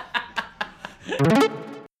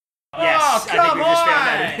 oh, come I think we just found on!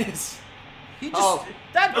 that it is. He just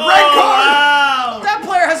red card. Wow. That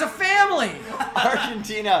player has a family.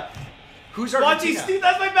 Argentina. Who's Argentina? Steve,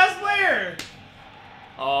 that's my best player.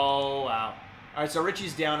 Oh wow! All right, so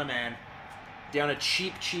Richie's down a man, down a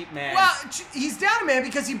cheap man. Well, he's down a man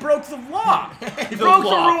because he broke the law. He broke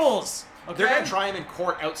the rules. Okay? They're gonna try him in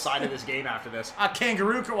court outside of this game after this.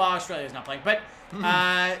 Kangaroo. Well, Australia's not playing, but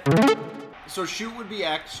so shoot would be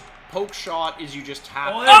X. Poke shot is you just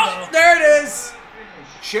tap. Oh, there it is.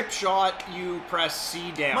 Chip shot, you press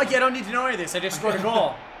C down. Mikey, I don't need to know any of this. I just scored a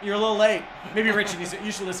goal. You're a little late. Maybe Richie needs to,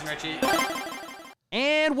 you should listen, Richie.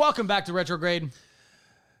 And welcome back to Retrograde.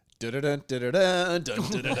 You don't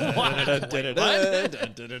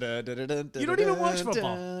even watch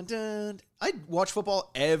football. I watch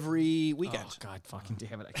football every weekend. Oh, God fucking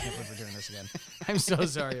damn it. I can't believe we're doing this again. I'm so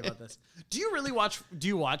sorry about this. Do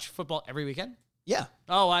you watch football every weekend? Yeah.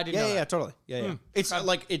 Oh, I didn't know that. Yeah, totally. Yeah. It's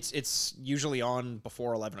like it's usually on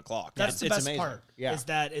before 11 o'clock. That's the best amazing. part. Yeah. Is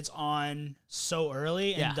that it's on so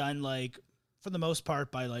early and done like for the most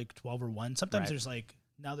part by like 12 or 1. Sometimes there's like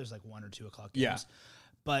 1 or 2 o'clock games. Yeah.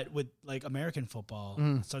 But with like American football,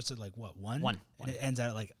 it starts at like what 1, and it ends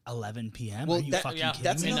at like 11 p.m. Well, Are you fucking kidding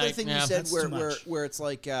that's me? another thing you said That's where it's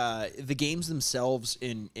like the games themselves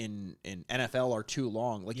in NFL are too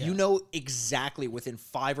long. Like you know exactly within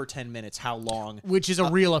 5 or 10 minutes how long, which is a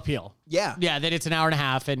real appeal. Yeah, that it's an hour and a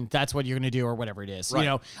half, and that's what you're going to do or whatever it is. Right. You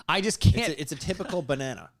know, I just can't. It's a typical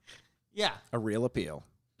banana. Yeah, a real appeal.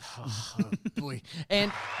 Oh, boy.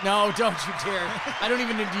 And no, don't you dare. I don't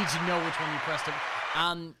even need to know which one you pressed it.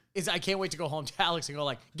 I can't wait to go home to Alex and go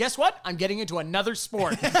like, guess what? I'm getting into another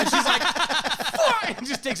sport. And she's like, fuck! It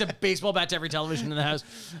just takes a baseball bat to every television in the house.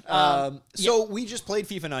 So we just played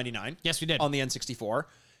FIFA 99. Yes, we did. On the N64.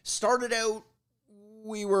 Started out,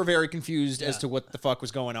 we were very confused as to what the fuck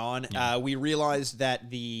was going on. We realized that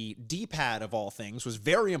the D-pad of all things was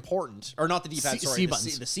very important. Or not the D-pad, sorry.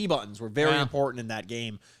 The C buttons were very important in that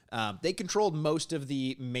game. They controlled most of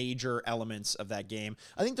the major elements of that game.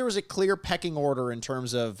 I think there was a clear pecking order in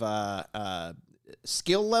terms of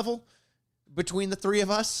skill level between the three of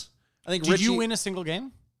us. I think Did Richie, you win a single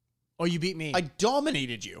game? Oh, you beat me. I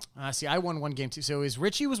dominated you. See, I won one game too. So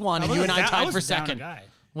Richie was one, and you and I tied for second.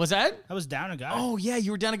 Was that? I was down a guy. Oh, yeah,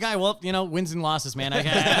 you were down a guy. Well, wins and losses, man. I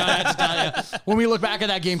have to tell you. When we look back at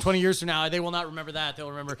that game 20 years from now, they will not remember that.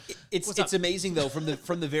 They'll remember. It's amazing, though, from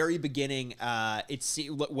the very beginning,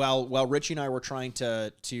 while Richie and I were trying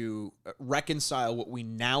to reconcile what we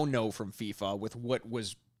now know from FIFA with what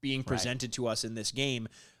was being presented to us in this game,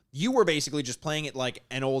 you were basically just playing it like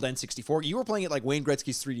an old N64. You were playing it like Wayne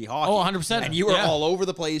Gretzky's 3D hockey. Oh, 100%. And you were all over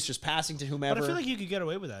the place, just passing to whomever. But I feel like you could get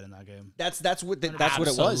away with that in that game. That's what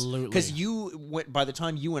it was. Because by the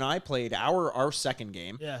time you and I played our second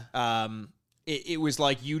game, it was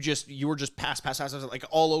like you were just pass, like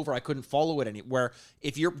all over. I couldn't follow it anywhere.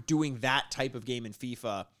 If you're doing that type of game in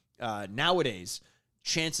FIFA nowadays,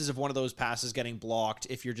 chances of one of those passes getting blocked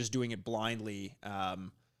if you're just doing it blindly.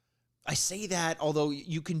 I say that, although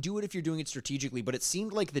you can do it if you're doing it strategically, but it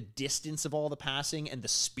seemed like the distance of all the passing and the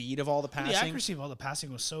speed of all the passing. The accuracy of all the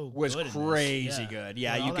passing was crazy good.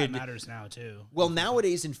 Yeah, you could. That matters now too. Well,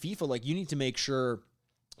 nowadays in FIFA, like you need to make sure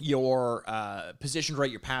you're positioned right.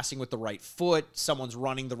 You're passing with the right foot. Someone's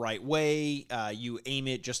running the right way. You aim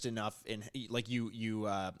it just enough, and like you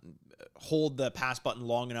hold the pass button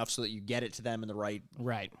long enough so that you get it to them in the right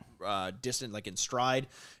distance, like in stride.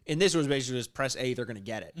 And this was basically just press A, they're going to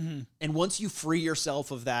get it. Mm-hmm. And once you free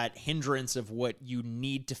yourself of that hindrance of what you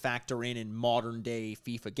need to factor in modern day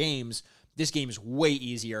FIFA games, this game is way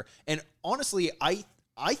easier. And honestly, I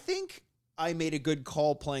think I made a good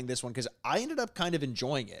call playing this one because I ended up kind of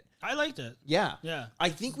enjoying it. I liked it. Yeah. I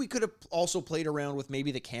think we could have also played around with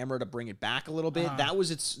maybe the camera to bring it back a little bit. That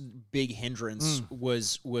was its big hindrance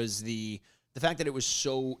was the fact that it was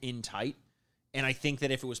so in tight. And I think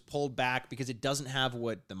that if it was pulled back, because it doesn't have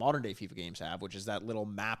what the modern day FIFA games have, which is that little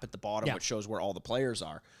map at the bottom which shows where all the players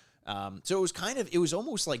are. So it was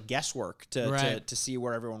almost like guesswork to see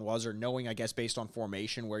where everyone was, or knowing, I guess, based on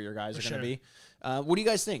formation where your guys are going to be. What do you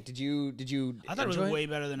guys think? Did you? I thought it was way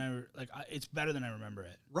better than it's better than I remember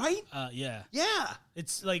it. Right? Yeah. Yeah.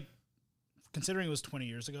 It's like, considering it was 20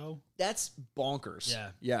 years ago. That's bonkers.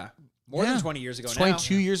 Yeah. Yeah. More than 20 years ago.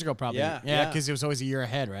 22 years ago, probably. Yeah. Yeah, because it was always a year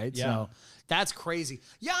ahead, right? Yeah. So that's crazy.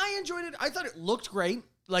 Yeah, I enjoyed it. I thought it looked great.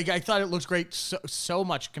 Like, I thought it looked great so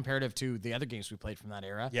much comparative to the other games we played from that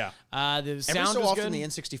era. Yeah. The sound Every so was often, good. the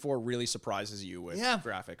N64 really surprises you with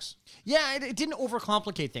graphics. Yeah, it didn't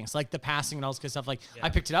overcomplicate things, like the passing and all this kind of stuff. Like, I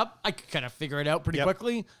picked it up. I could kind of figure it out pretty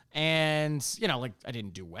quickly. And, I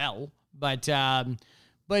didn't do well. But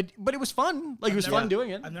it was fun. Like, it was fun doing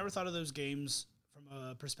it. I've never thought of those games from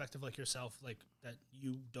a perspective like yourself, like that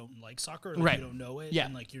you don't like soccer, like you don't know it,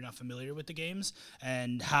 and like you're not familiar with the games,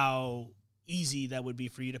 and how easy that would be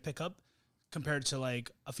for you to pick up compared to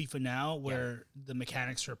like a FIFA now where the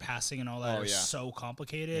mechanics for passing and all that are so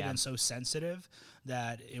complicated and so sensitive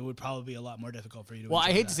that it would probably be a lot more difficult for you to Well,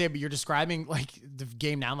 I hate to say it, but you're describing like the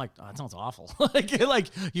game now. I'm like, oh, that sounds awful. like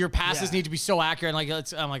your passes need to be so accurate. And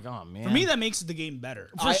like, I'm like, oh man. For me, that makes the game better.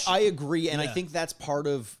 I agree. And I think that's part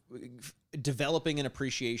of developing an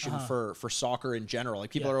appreciation for soccer in general. Like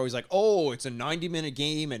people are always like, oh, it's a 90-minute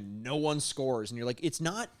game and no one scores. And you're like, it's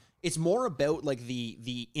not. It's more about like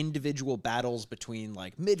the individual battles between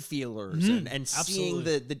like midfielders and seeing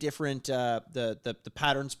the different the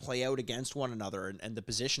patterns play out against one another and the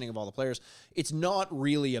positioning of all the players. It's not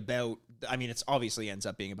really about. I mean, it's obviously ends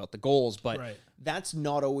up being about the goals, but that's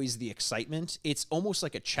not always the excitement. It's almost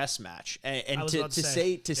like a chess match. And to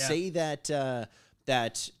say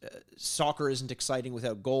that soccer isn't exciting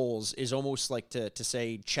without goals is almost like to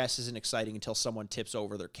say chess isn't exciting until someone tips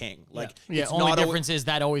over their king. Like, only difference is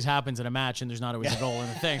that always happens in a match and there's not always a goal in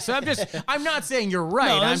the thing. So I'm not saying you're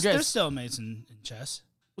right. No, there's stalemates in chess.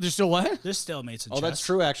 There's still what? There's stalemates in chess. Oh, that's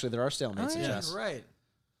true, actually. There are stalemates in chess. Right.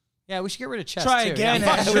 Yeah, we should get rid of chess, Try too. again,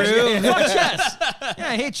 Fuck chess. Yeah,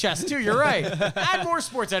 I hate chess, too. You're right. Add more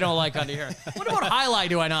sports I don't like onto here. What about highlight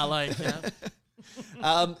do I not like?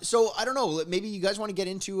 So I don't know. Maybe you guys want to get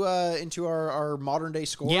into our modern day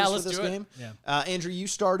scores for this game. Yeah. Andrew, you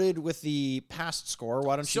started with the past score.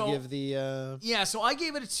 Why don't you give the? So I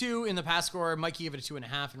gave it a 2 in the past score. Mikey gave it a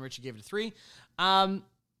 2.5, and Richie gave it a 3.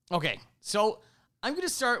 Okay, so I'm going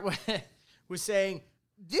to start with saying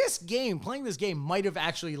this game, playing this game might have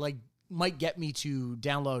actually might get me to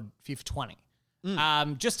download FIFA 20.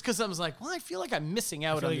 Just because I was like, well, I feel like I'm missing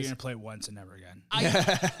out I feel on like this. you're gonna play it once and never again.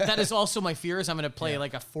 That is also my fear. Is I'm going to play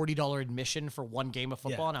like a $40 admission for one game of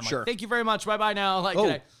football, and I'm like, thank you very much, bye bye now.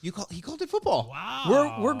 Like, he called it football.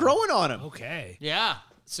 Wow, we're growing on him. Okay, yeah.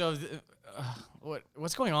 So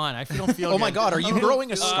what's going on? I don't feel. Oh my God, are you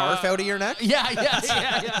growing a scarf out of your neck? Yeah.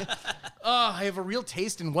 I have a real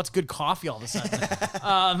taste in what's good coffee all of a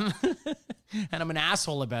sudden, and I'm an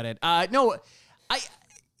asshole about it. No,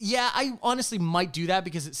 I honestly might do that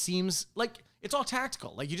because it seems like it's all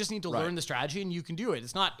tactical. Like you just need to learn the strategy and you can do it.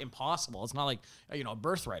 It's not impossible. It's not like, a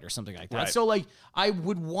birthright or something like that. Right. So like I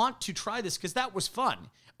would want to try this because that was fun.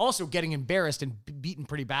 Also getting embarrassed and beaten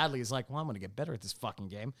pretty badly is like, well, I'm going to get better at this fucking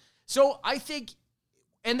game. So I think,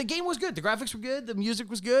 and the game was good. The graphics were good. The music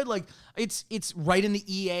was good. Like it's right in the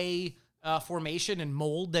EA formation and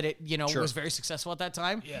mold that it, was very successful at that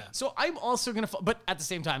time. Yeah. So I'm also going to, but at the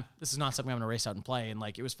same time, this is not something I'm going to race out and play. And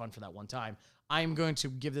like, it was fun for that one time. I'm going to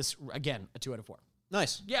give this, again, a 2 out of 4.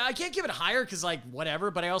 Nice. Yeah, I can't give it higher because like, whatever,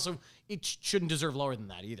 but it shouldn't deserve lower than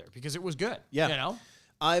that either because it was good. Yeah.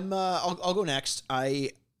 I'll go next.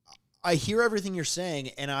 I hear everything you're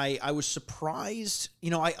saying, and I was surprised.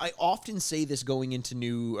 I often say this going into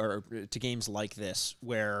to games like this,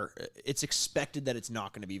 where it's expected that it's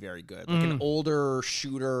not going to be very good. Like an older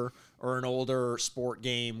shooter or an older sport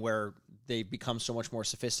game where they become so much more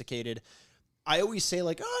sophisticated. I always say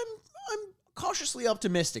like, I'm cautiously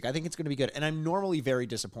optimistic. I think it's going to be good, and I'm normally very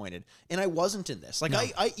disappointed. And I wasn't in this. Like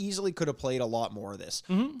I easily could have played a lot more of this,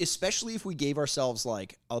 especially if we gave ourselves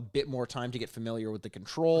like a bit more time to get familiar with the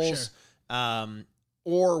controls.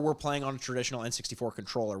 Or we're playing on a traditional N64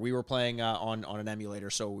 controller. We were playing on an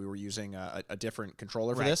emulator, so we were using a different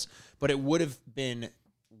controller for this. But it would have been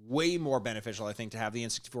way more beneficial, I think, to have the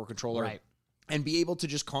N64 controller and be able to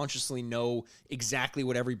just consciously know exactly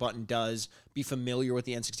what every button does, be familiar with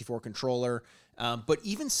the N64 controller. But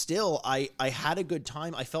even still, I had a good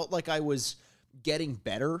time. I felt like I was getting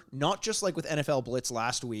better, not just like with NFL Blitz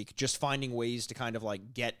last week, just finding ways to kind of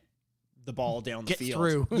like get the ball down the field.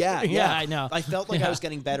 Through. Yeah, I know. I felt like I was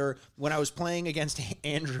getting better when I was playing against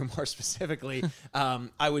Andrew more specifically.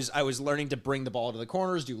 I was learning to bring the ball to the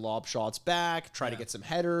corners, do lob shots back, try to get some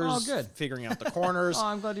headers. Oh, good. Figuring out the corners.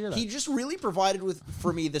 I'm glad to hear that. He just really provided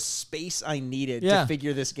for me the space I needed to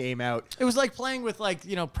figure this game out. It was like playing with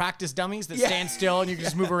practice dummies that stand still and you can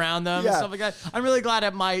just move around them and stuff like that. I'm really glad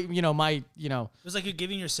at my. It was like you're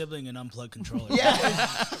giving your sibling an unplugged controller.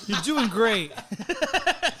 Yeah, you're doing great.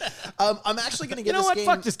 I'm actually going to give this game... game...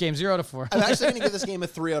 Fuck this game, 0 out of 4. I'm actually going to give this game a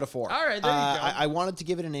 3 out of 4. All right, there you go. I wanted to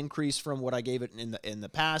give it an increase from what I gave it in the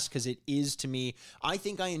past because it is, to me, I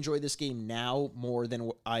think I enjoy this game now more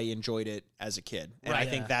than I enjoyed it as a kid. And I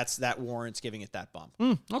think that warrants giving it that bump.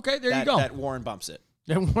 Okay, there you go. That Warren bumps it.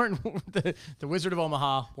 The Wizard of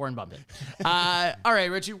Omaha, Warren bumped it. All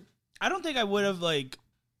right, Richie. I don't think I would have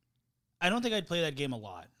I don't think I'd play that game a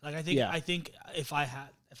lot. Like I think if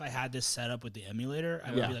I had this set up with the emulator,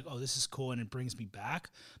 I would be like, oh, this is cool, and it brings me back.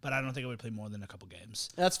 But I don't think I would play more than a couple games.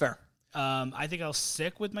 That's fair. I think I'll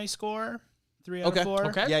stick with my score, 3 out of 4.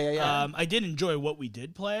 Okay. Yeah. I did enjoy what we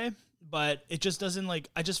did play, but it just doesn't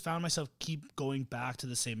I just found myself keep going back to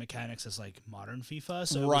the same mechanics as like modern FIFA.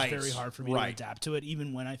 So it was very hard for me to adapt to it,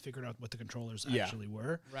 even when I figured out what the controllers actually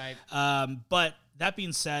were. Right. But that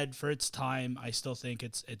being said, for its time, I still think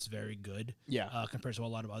it's very good. Yeah. Compared to a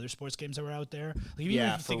lot of other sports games that were out there. Like, even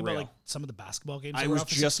if you think about some of the basketball games. I was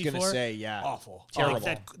just gonna say, awful, terrible.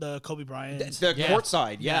 Like the Kobe Bryant, the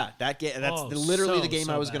courtside, that game. That's literally the game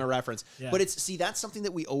I was going to reference. Yeah. But that's something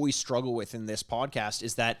that we always struggle with in this podcast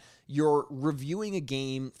is that you're reviewing a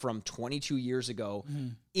game from 22 years ago.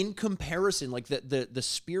 In comparison, like the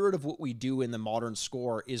spirit of what we do in the modern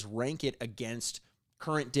score is rank it against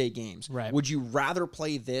current day games. Right. Would you rather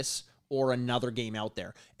play this or another game out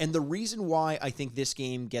there? And the reason why I think this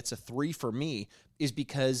game gets a 3 for me is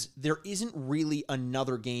because there isn't really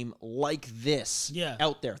another game like this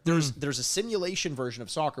out there. There's a simulation version of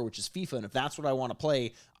soccer, which is FIFA, and if that's what I want to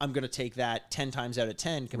play, I'm going to take that 10 times out of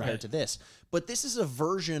 10 compared to this. But this is a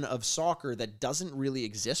version of soccer that doesn't really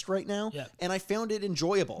exist right now, and I found it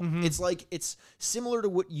enjoyable. It's similar to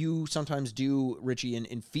what you sometimes do, Richie,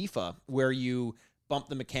 in FIFA, where you bump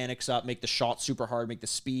the mechanics up, make the shot super hard, make the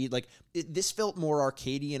speed. This felt more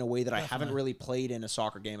arcadey in a way that I haven't really played in a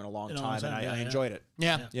soccer game in a long time, and I enjoyed it.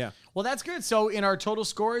 Yeah. Well, that's good. So in our total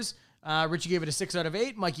scores, Richie gave it a 6 out of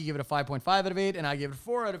 8, Mikey gave it a 5.5 out of 8, and I gave it a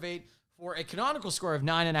 4 out of 8 for a canonical score of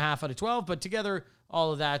 9.5 out of 12, but together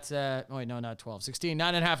all of that, not 12, 16,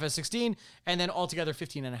 9.5 out of 16, and then altogether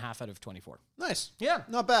 15.5 out of 24. Nice. Yeah.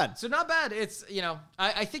 Not bad. So not bad. It's,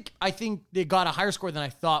 I think they got a higher score than I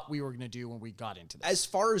thought we were going to do when we got into this. As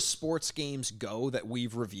far as sports games go that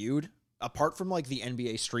we've reviewed, apart from like the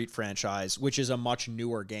NBA Street franchise, which is a much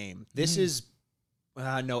newer game, this is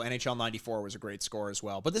NHL 94 was a great score as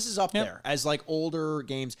well. But this is up there as like older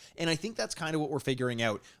games. And I think that's kind of what we're figuring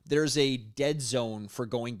out. There's a dead zone for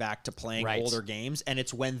going back to playing older games. And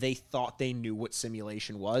it's when they thought they knew what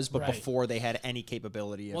simulation was, but before they had any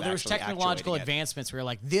capability of there was technological advancements where you're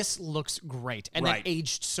like, this looks great. And then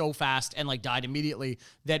aged so fast and like died immediately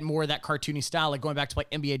that more of that cartoony style, like going back to like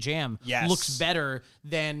NBA Jam, looks better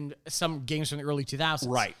than some games from the early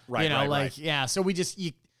 2000s. Right. So we just...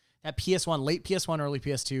 that PS1, late PS1, early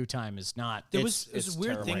PS2 time is not... There was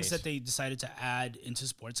weird things that they decided to add into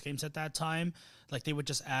sports games at that time. Like they would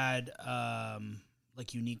just add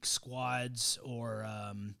like unique squads or...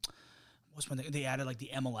 what's one thing? They added like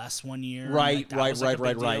the MLS one year. Right. They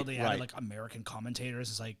added like American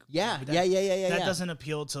commentators. It's like... That doesn't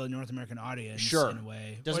appeal to a North American audience in a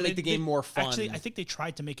way. Doesn't make the game more fun. Actually, I think they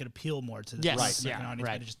tried to make it appeal more to the North American audience,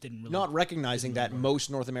 but it just didn't really... Not recognizing that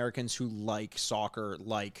most North Americans who like soccer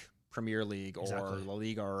like Premier League or La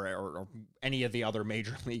Liga or any of the other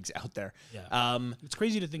major leagues out there. Yeah. It's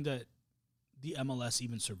crazy to think that the MLS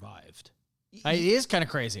even survived. It is kind of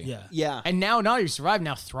crazy. Yeah. And now you survived,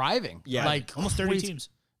 now thriving. Yeah. Like almost 30 teams.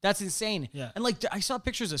 That's insane. Yeah. And like I saw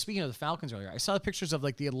pictures of, speaking of the Falcons earlier, I saw the pictures of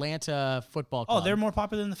like the Atlanta football club. Oh, they're more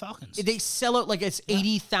popular than the Falcons. They sell out like it's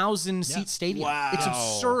 80,000 seat stadium. Wow. It's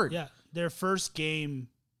absurd. Yeah. Their first game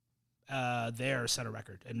there set a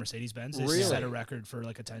record in Mercedes-Benz. They Really? set a record for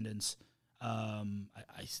like attendance. I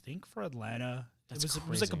think for Atlanta, That's it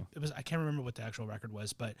was I can't remember what the actual record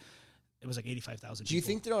was, but it was like 85,000. Do you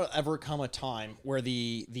think there'll ever come a time where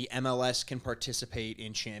the MLS can participate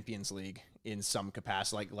in Champions League in some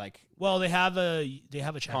capacity? Well, they have a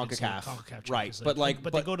Champions CONCACAF. League, Champions Right, League.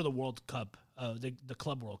 but they go to the World Cup, the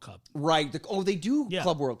Club World Cup. Right. They do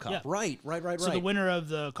Club World Cup. Yeah. Right. So the winner of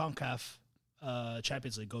the CONCACAF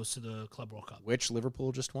Champions League goes to the Club World Cup, which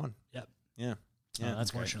Liverpool just won. Yep. Yeah. Yeah,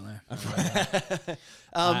 that's unfortunately.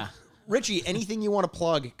 Richie, anything you want to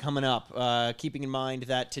plug coming up? Keeping in mind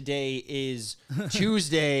that today is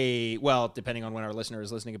Tuesday. Well, depending on when our listener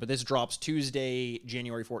is listening, but this drops Tuesday,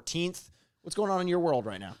 January 14th. What's going on in your world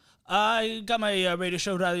right now? I got my radio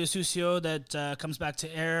show, Radio Sucio, that comes back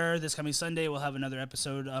to air this coming Sunday. We'll have another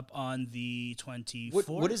episode up on the 24th.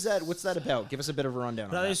 What is that? What's that about? Give us a bit of a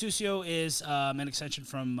rundown. Radio Sucio is an extension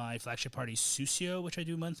from my flagship party, Sucio, which I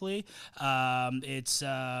do monthly. It's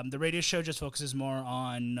the radio show just focuses more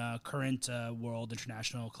on current world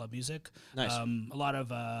international club music. Nice. A lot of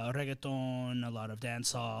reggaeton, a lot of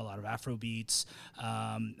dancehall, a lot of Afro beats.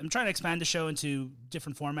 I'm trying to expand the show into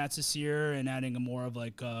different formats this year and adding more of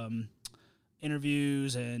like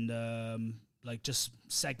interviews and like just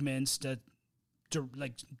segments that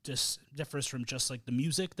just differs from just like the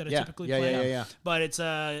music that I typically play. Yeah. But it's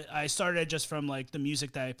I started just from like the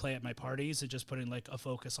music that I play at my parties and just putting like a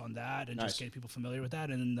focus on that and just getting people familiar with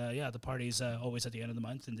that. And the party's always at the end of the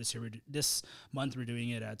month. And this month we're doing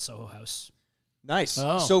it at Soho House. Nice.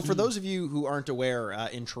 Oh. So for those of you who aren't aware,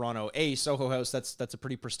 in Toronto, Soho House, that's a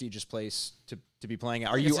pretty prestigious place to be playing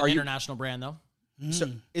at. Are you international brand though?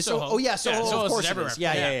 Soho. Soho, of course it everywhere. is.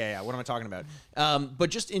 Yeah. What am I talking about?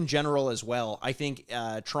 But just in general as well, I think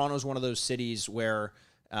Toronto is one of those cities where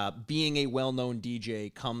being a well-known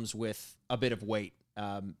DJ comes with a bit of weight.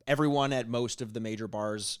 Everyone at most of the major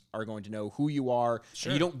bars are going to know who you are.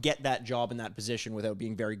 Sure. And you don't get that job in that position without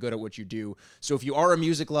being very good at what you do. So if you are a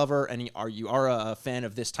music lover and you are a fan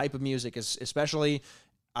of this type of music, especially,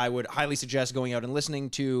 I would highly suggest going out and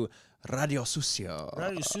listening to Radio Sucio.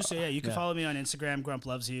 Radio Sucio, yeah. You can follow me on Instagram, Grump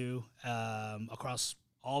Loves You, across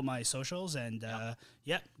all my socials. And, got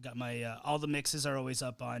my, all the mixes are always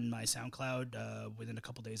up on my SoundCloud within a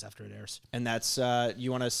couple days after it airs. And that's, you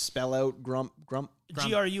want to spell out Grump? Grump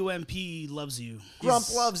loves you.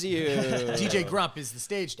 Grump loves you. DJ Grump is the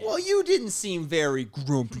stage name. Well, you didn't seem very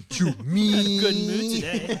grumpy to me. Good mood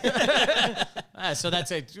today. So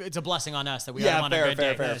it's a blessing on us that we have on a good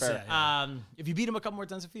day. Fair. If you beat him a couple more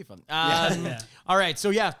times at FIFA. All right.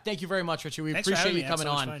 So thank you very much, Richie. We appreciate you coming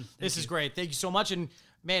on. This is great. Thank you so much. And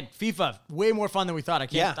man, FIFA, way more fun than we thought.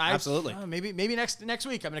 Absolutely. Maybe next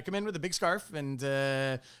week I'm going to come in with a big scarf and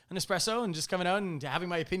an espresso and just coming out and having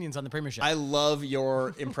my opinions on the Premiership. I love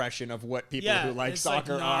your impression of what people who like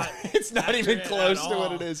soccer are. It's not even close to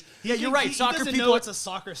what it is. Yeah, you're right. He soccer doesn't people. know it's a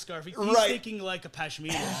soccer scarf. He's thinking like a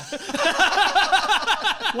pashmina.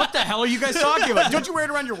 What the hell are you guys talking about? Don't you wear it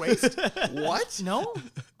around your waist? What? No?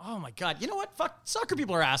 Oh my God. You know what? Fuck, soccer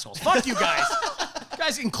people are assholes. Fuck you guys. You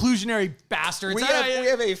guys inclusionary bastards. We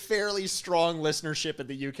have a fairly strong listenership in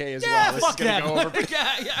the UK as Yeah, well. fuck This is them. gonna go over.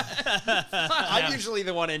 Yeah. Fuck I'm them. usually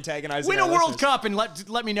the one antagonizing. Win a our World listeners. Cup and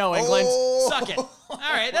let me know, England. Oh. Suck it. All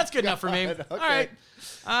right, that's good enough for me. Okay. All right.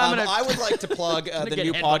 I'm gonna, I would like to plug the get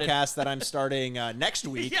new headbutted. podcast that I'm starting next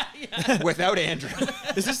week yeah. without Andrew.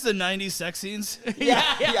 Is this the 90s sex scenes?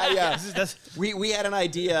 yeah. That's We had an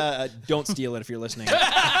idea. Don't steal it if you're listening.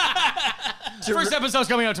 First episode's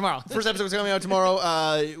coming out tomorrow. First episode's coming out tomorrow,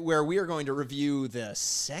 where we are going to review the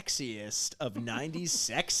sexiest of 90s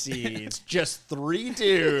sex scenes. Just 3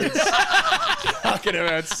 dudes talking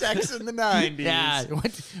about sex in the 90s. Yeah.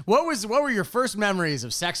 What were your first memories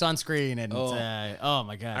of sex on screen? And oh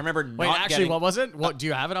my God. I remember Wait, not actually, getting- what was it? What do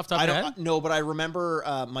you have it off the top I of your head? don't know, but I remember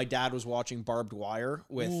my dad was watching Barbed Wire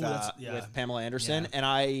with with Pamela Anderson, and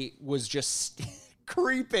I was just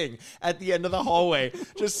creeping at the end of the hallway,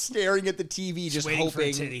 just staring at the TV, just waiting hoping, for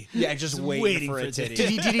a titty. yeah, just waiting for a titty. Did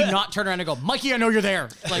he not turn around and go, Mikey, I know you're there?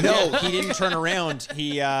 Like, No, he didn't turn around.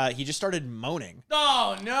 He just started moaning.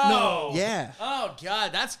 Oh no. Yeah. Oh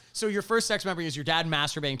God. So your first sex memory is your dad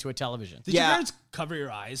masturbating to a television. Did your parents cover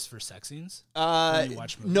your eyes for sex scenes? When you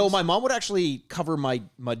watch movies? No, my mom would actually cover my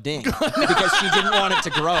ding because she didn't want it to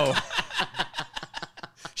grow.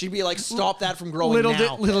 She'd be like, "Stop that from growing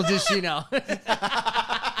now." Little did she know.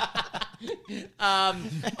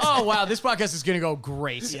 Oh wow, this podcast is gonna go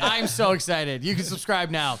great. I'm so excited. You can subscribe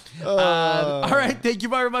now. All right, thank you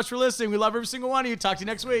very much for listening. We love every single one of you. Talk to you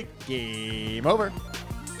next week. Game over.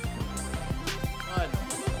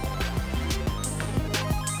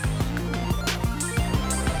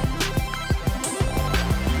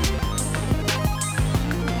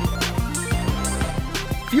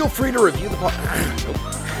 Feel free to review the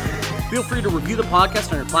Feel free to review the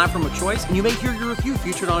podcast on your platform of choice, and you may hear your review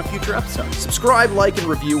featured on a future episode. Subscribe, like, and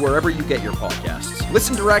review wherever you get your podcasts.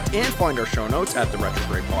 Listen direct and find our show notes at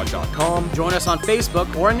theretrogradepod.com. Join us on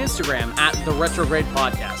Facebook or on Instagram at The Retrograde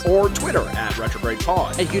Podcast. Or Twitter at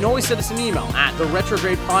retrogradepod. And you can always send us an email at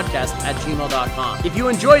theretrogradepodcast@gmail.com. If you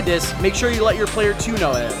enjoyed this, make sure you let your player 2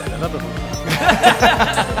 know.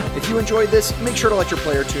 If you enjoyed this, make sure to let your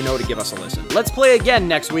player 2 know to give us a listen. Let's play again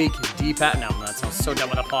next week. D-Pat. No, that sounds so dumb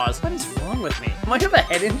with a pause. What is wrong with me? Am I have a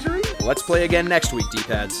head injury? Let's play again next week,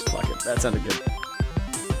 D-pads. Fuck it, that sounded good.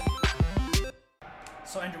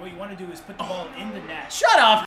 So, Andrew, what you want to do is put the ball in the net. Shut up!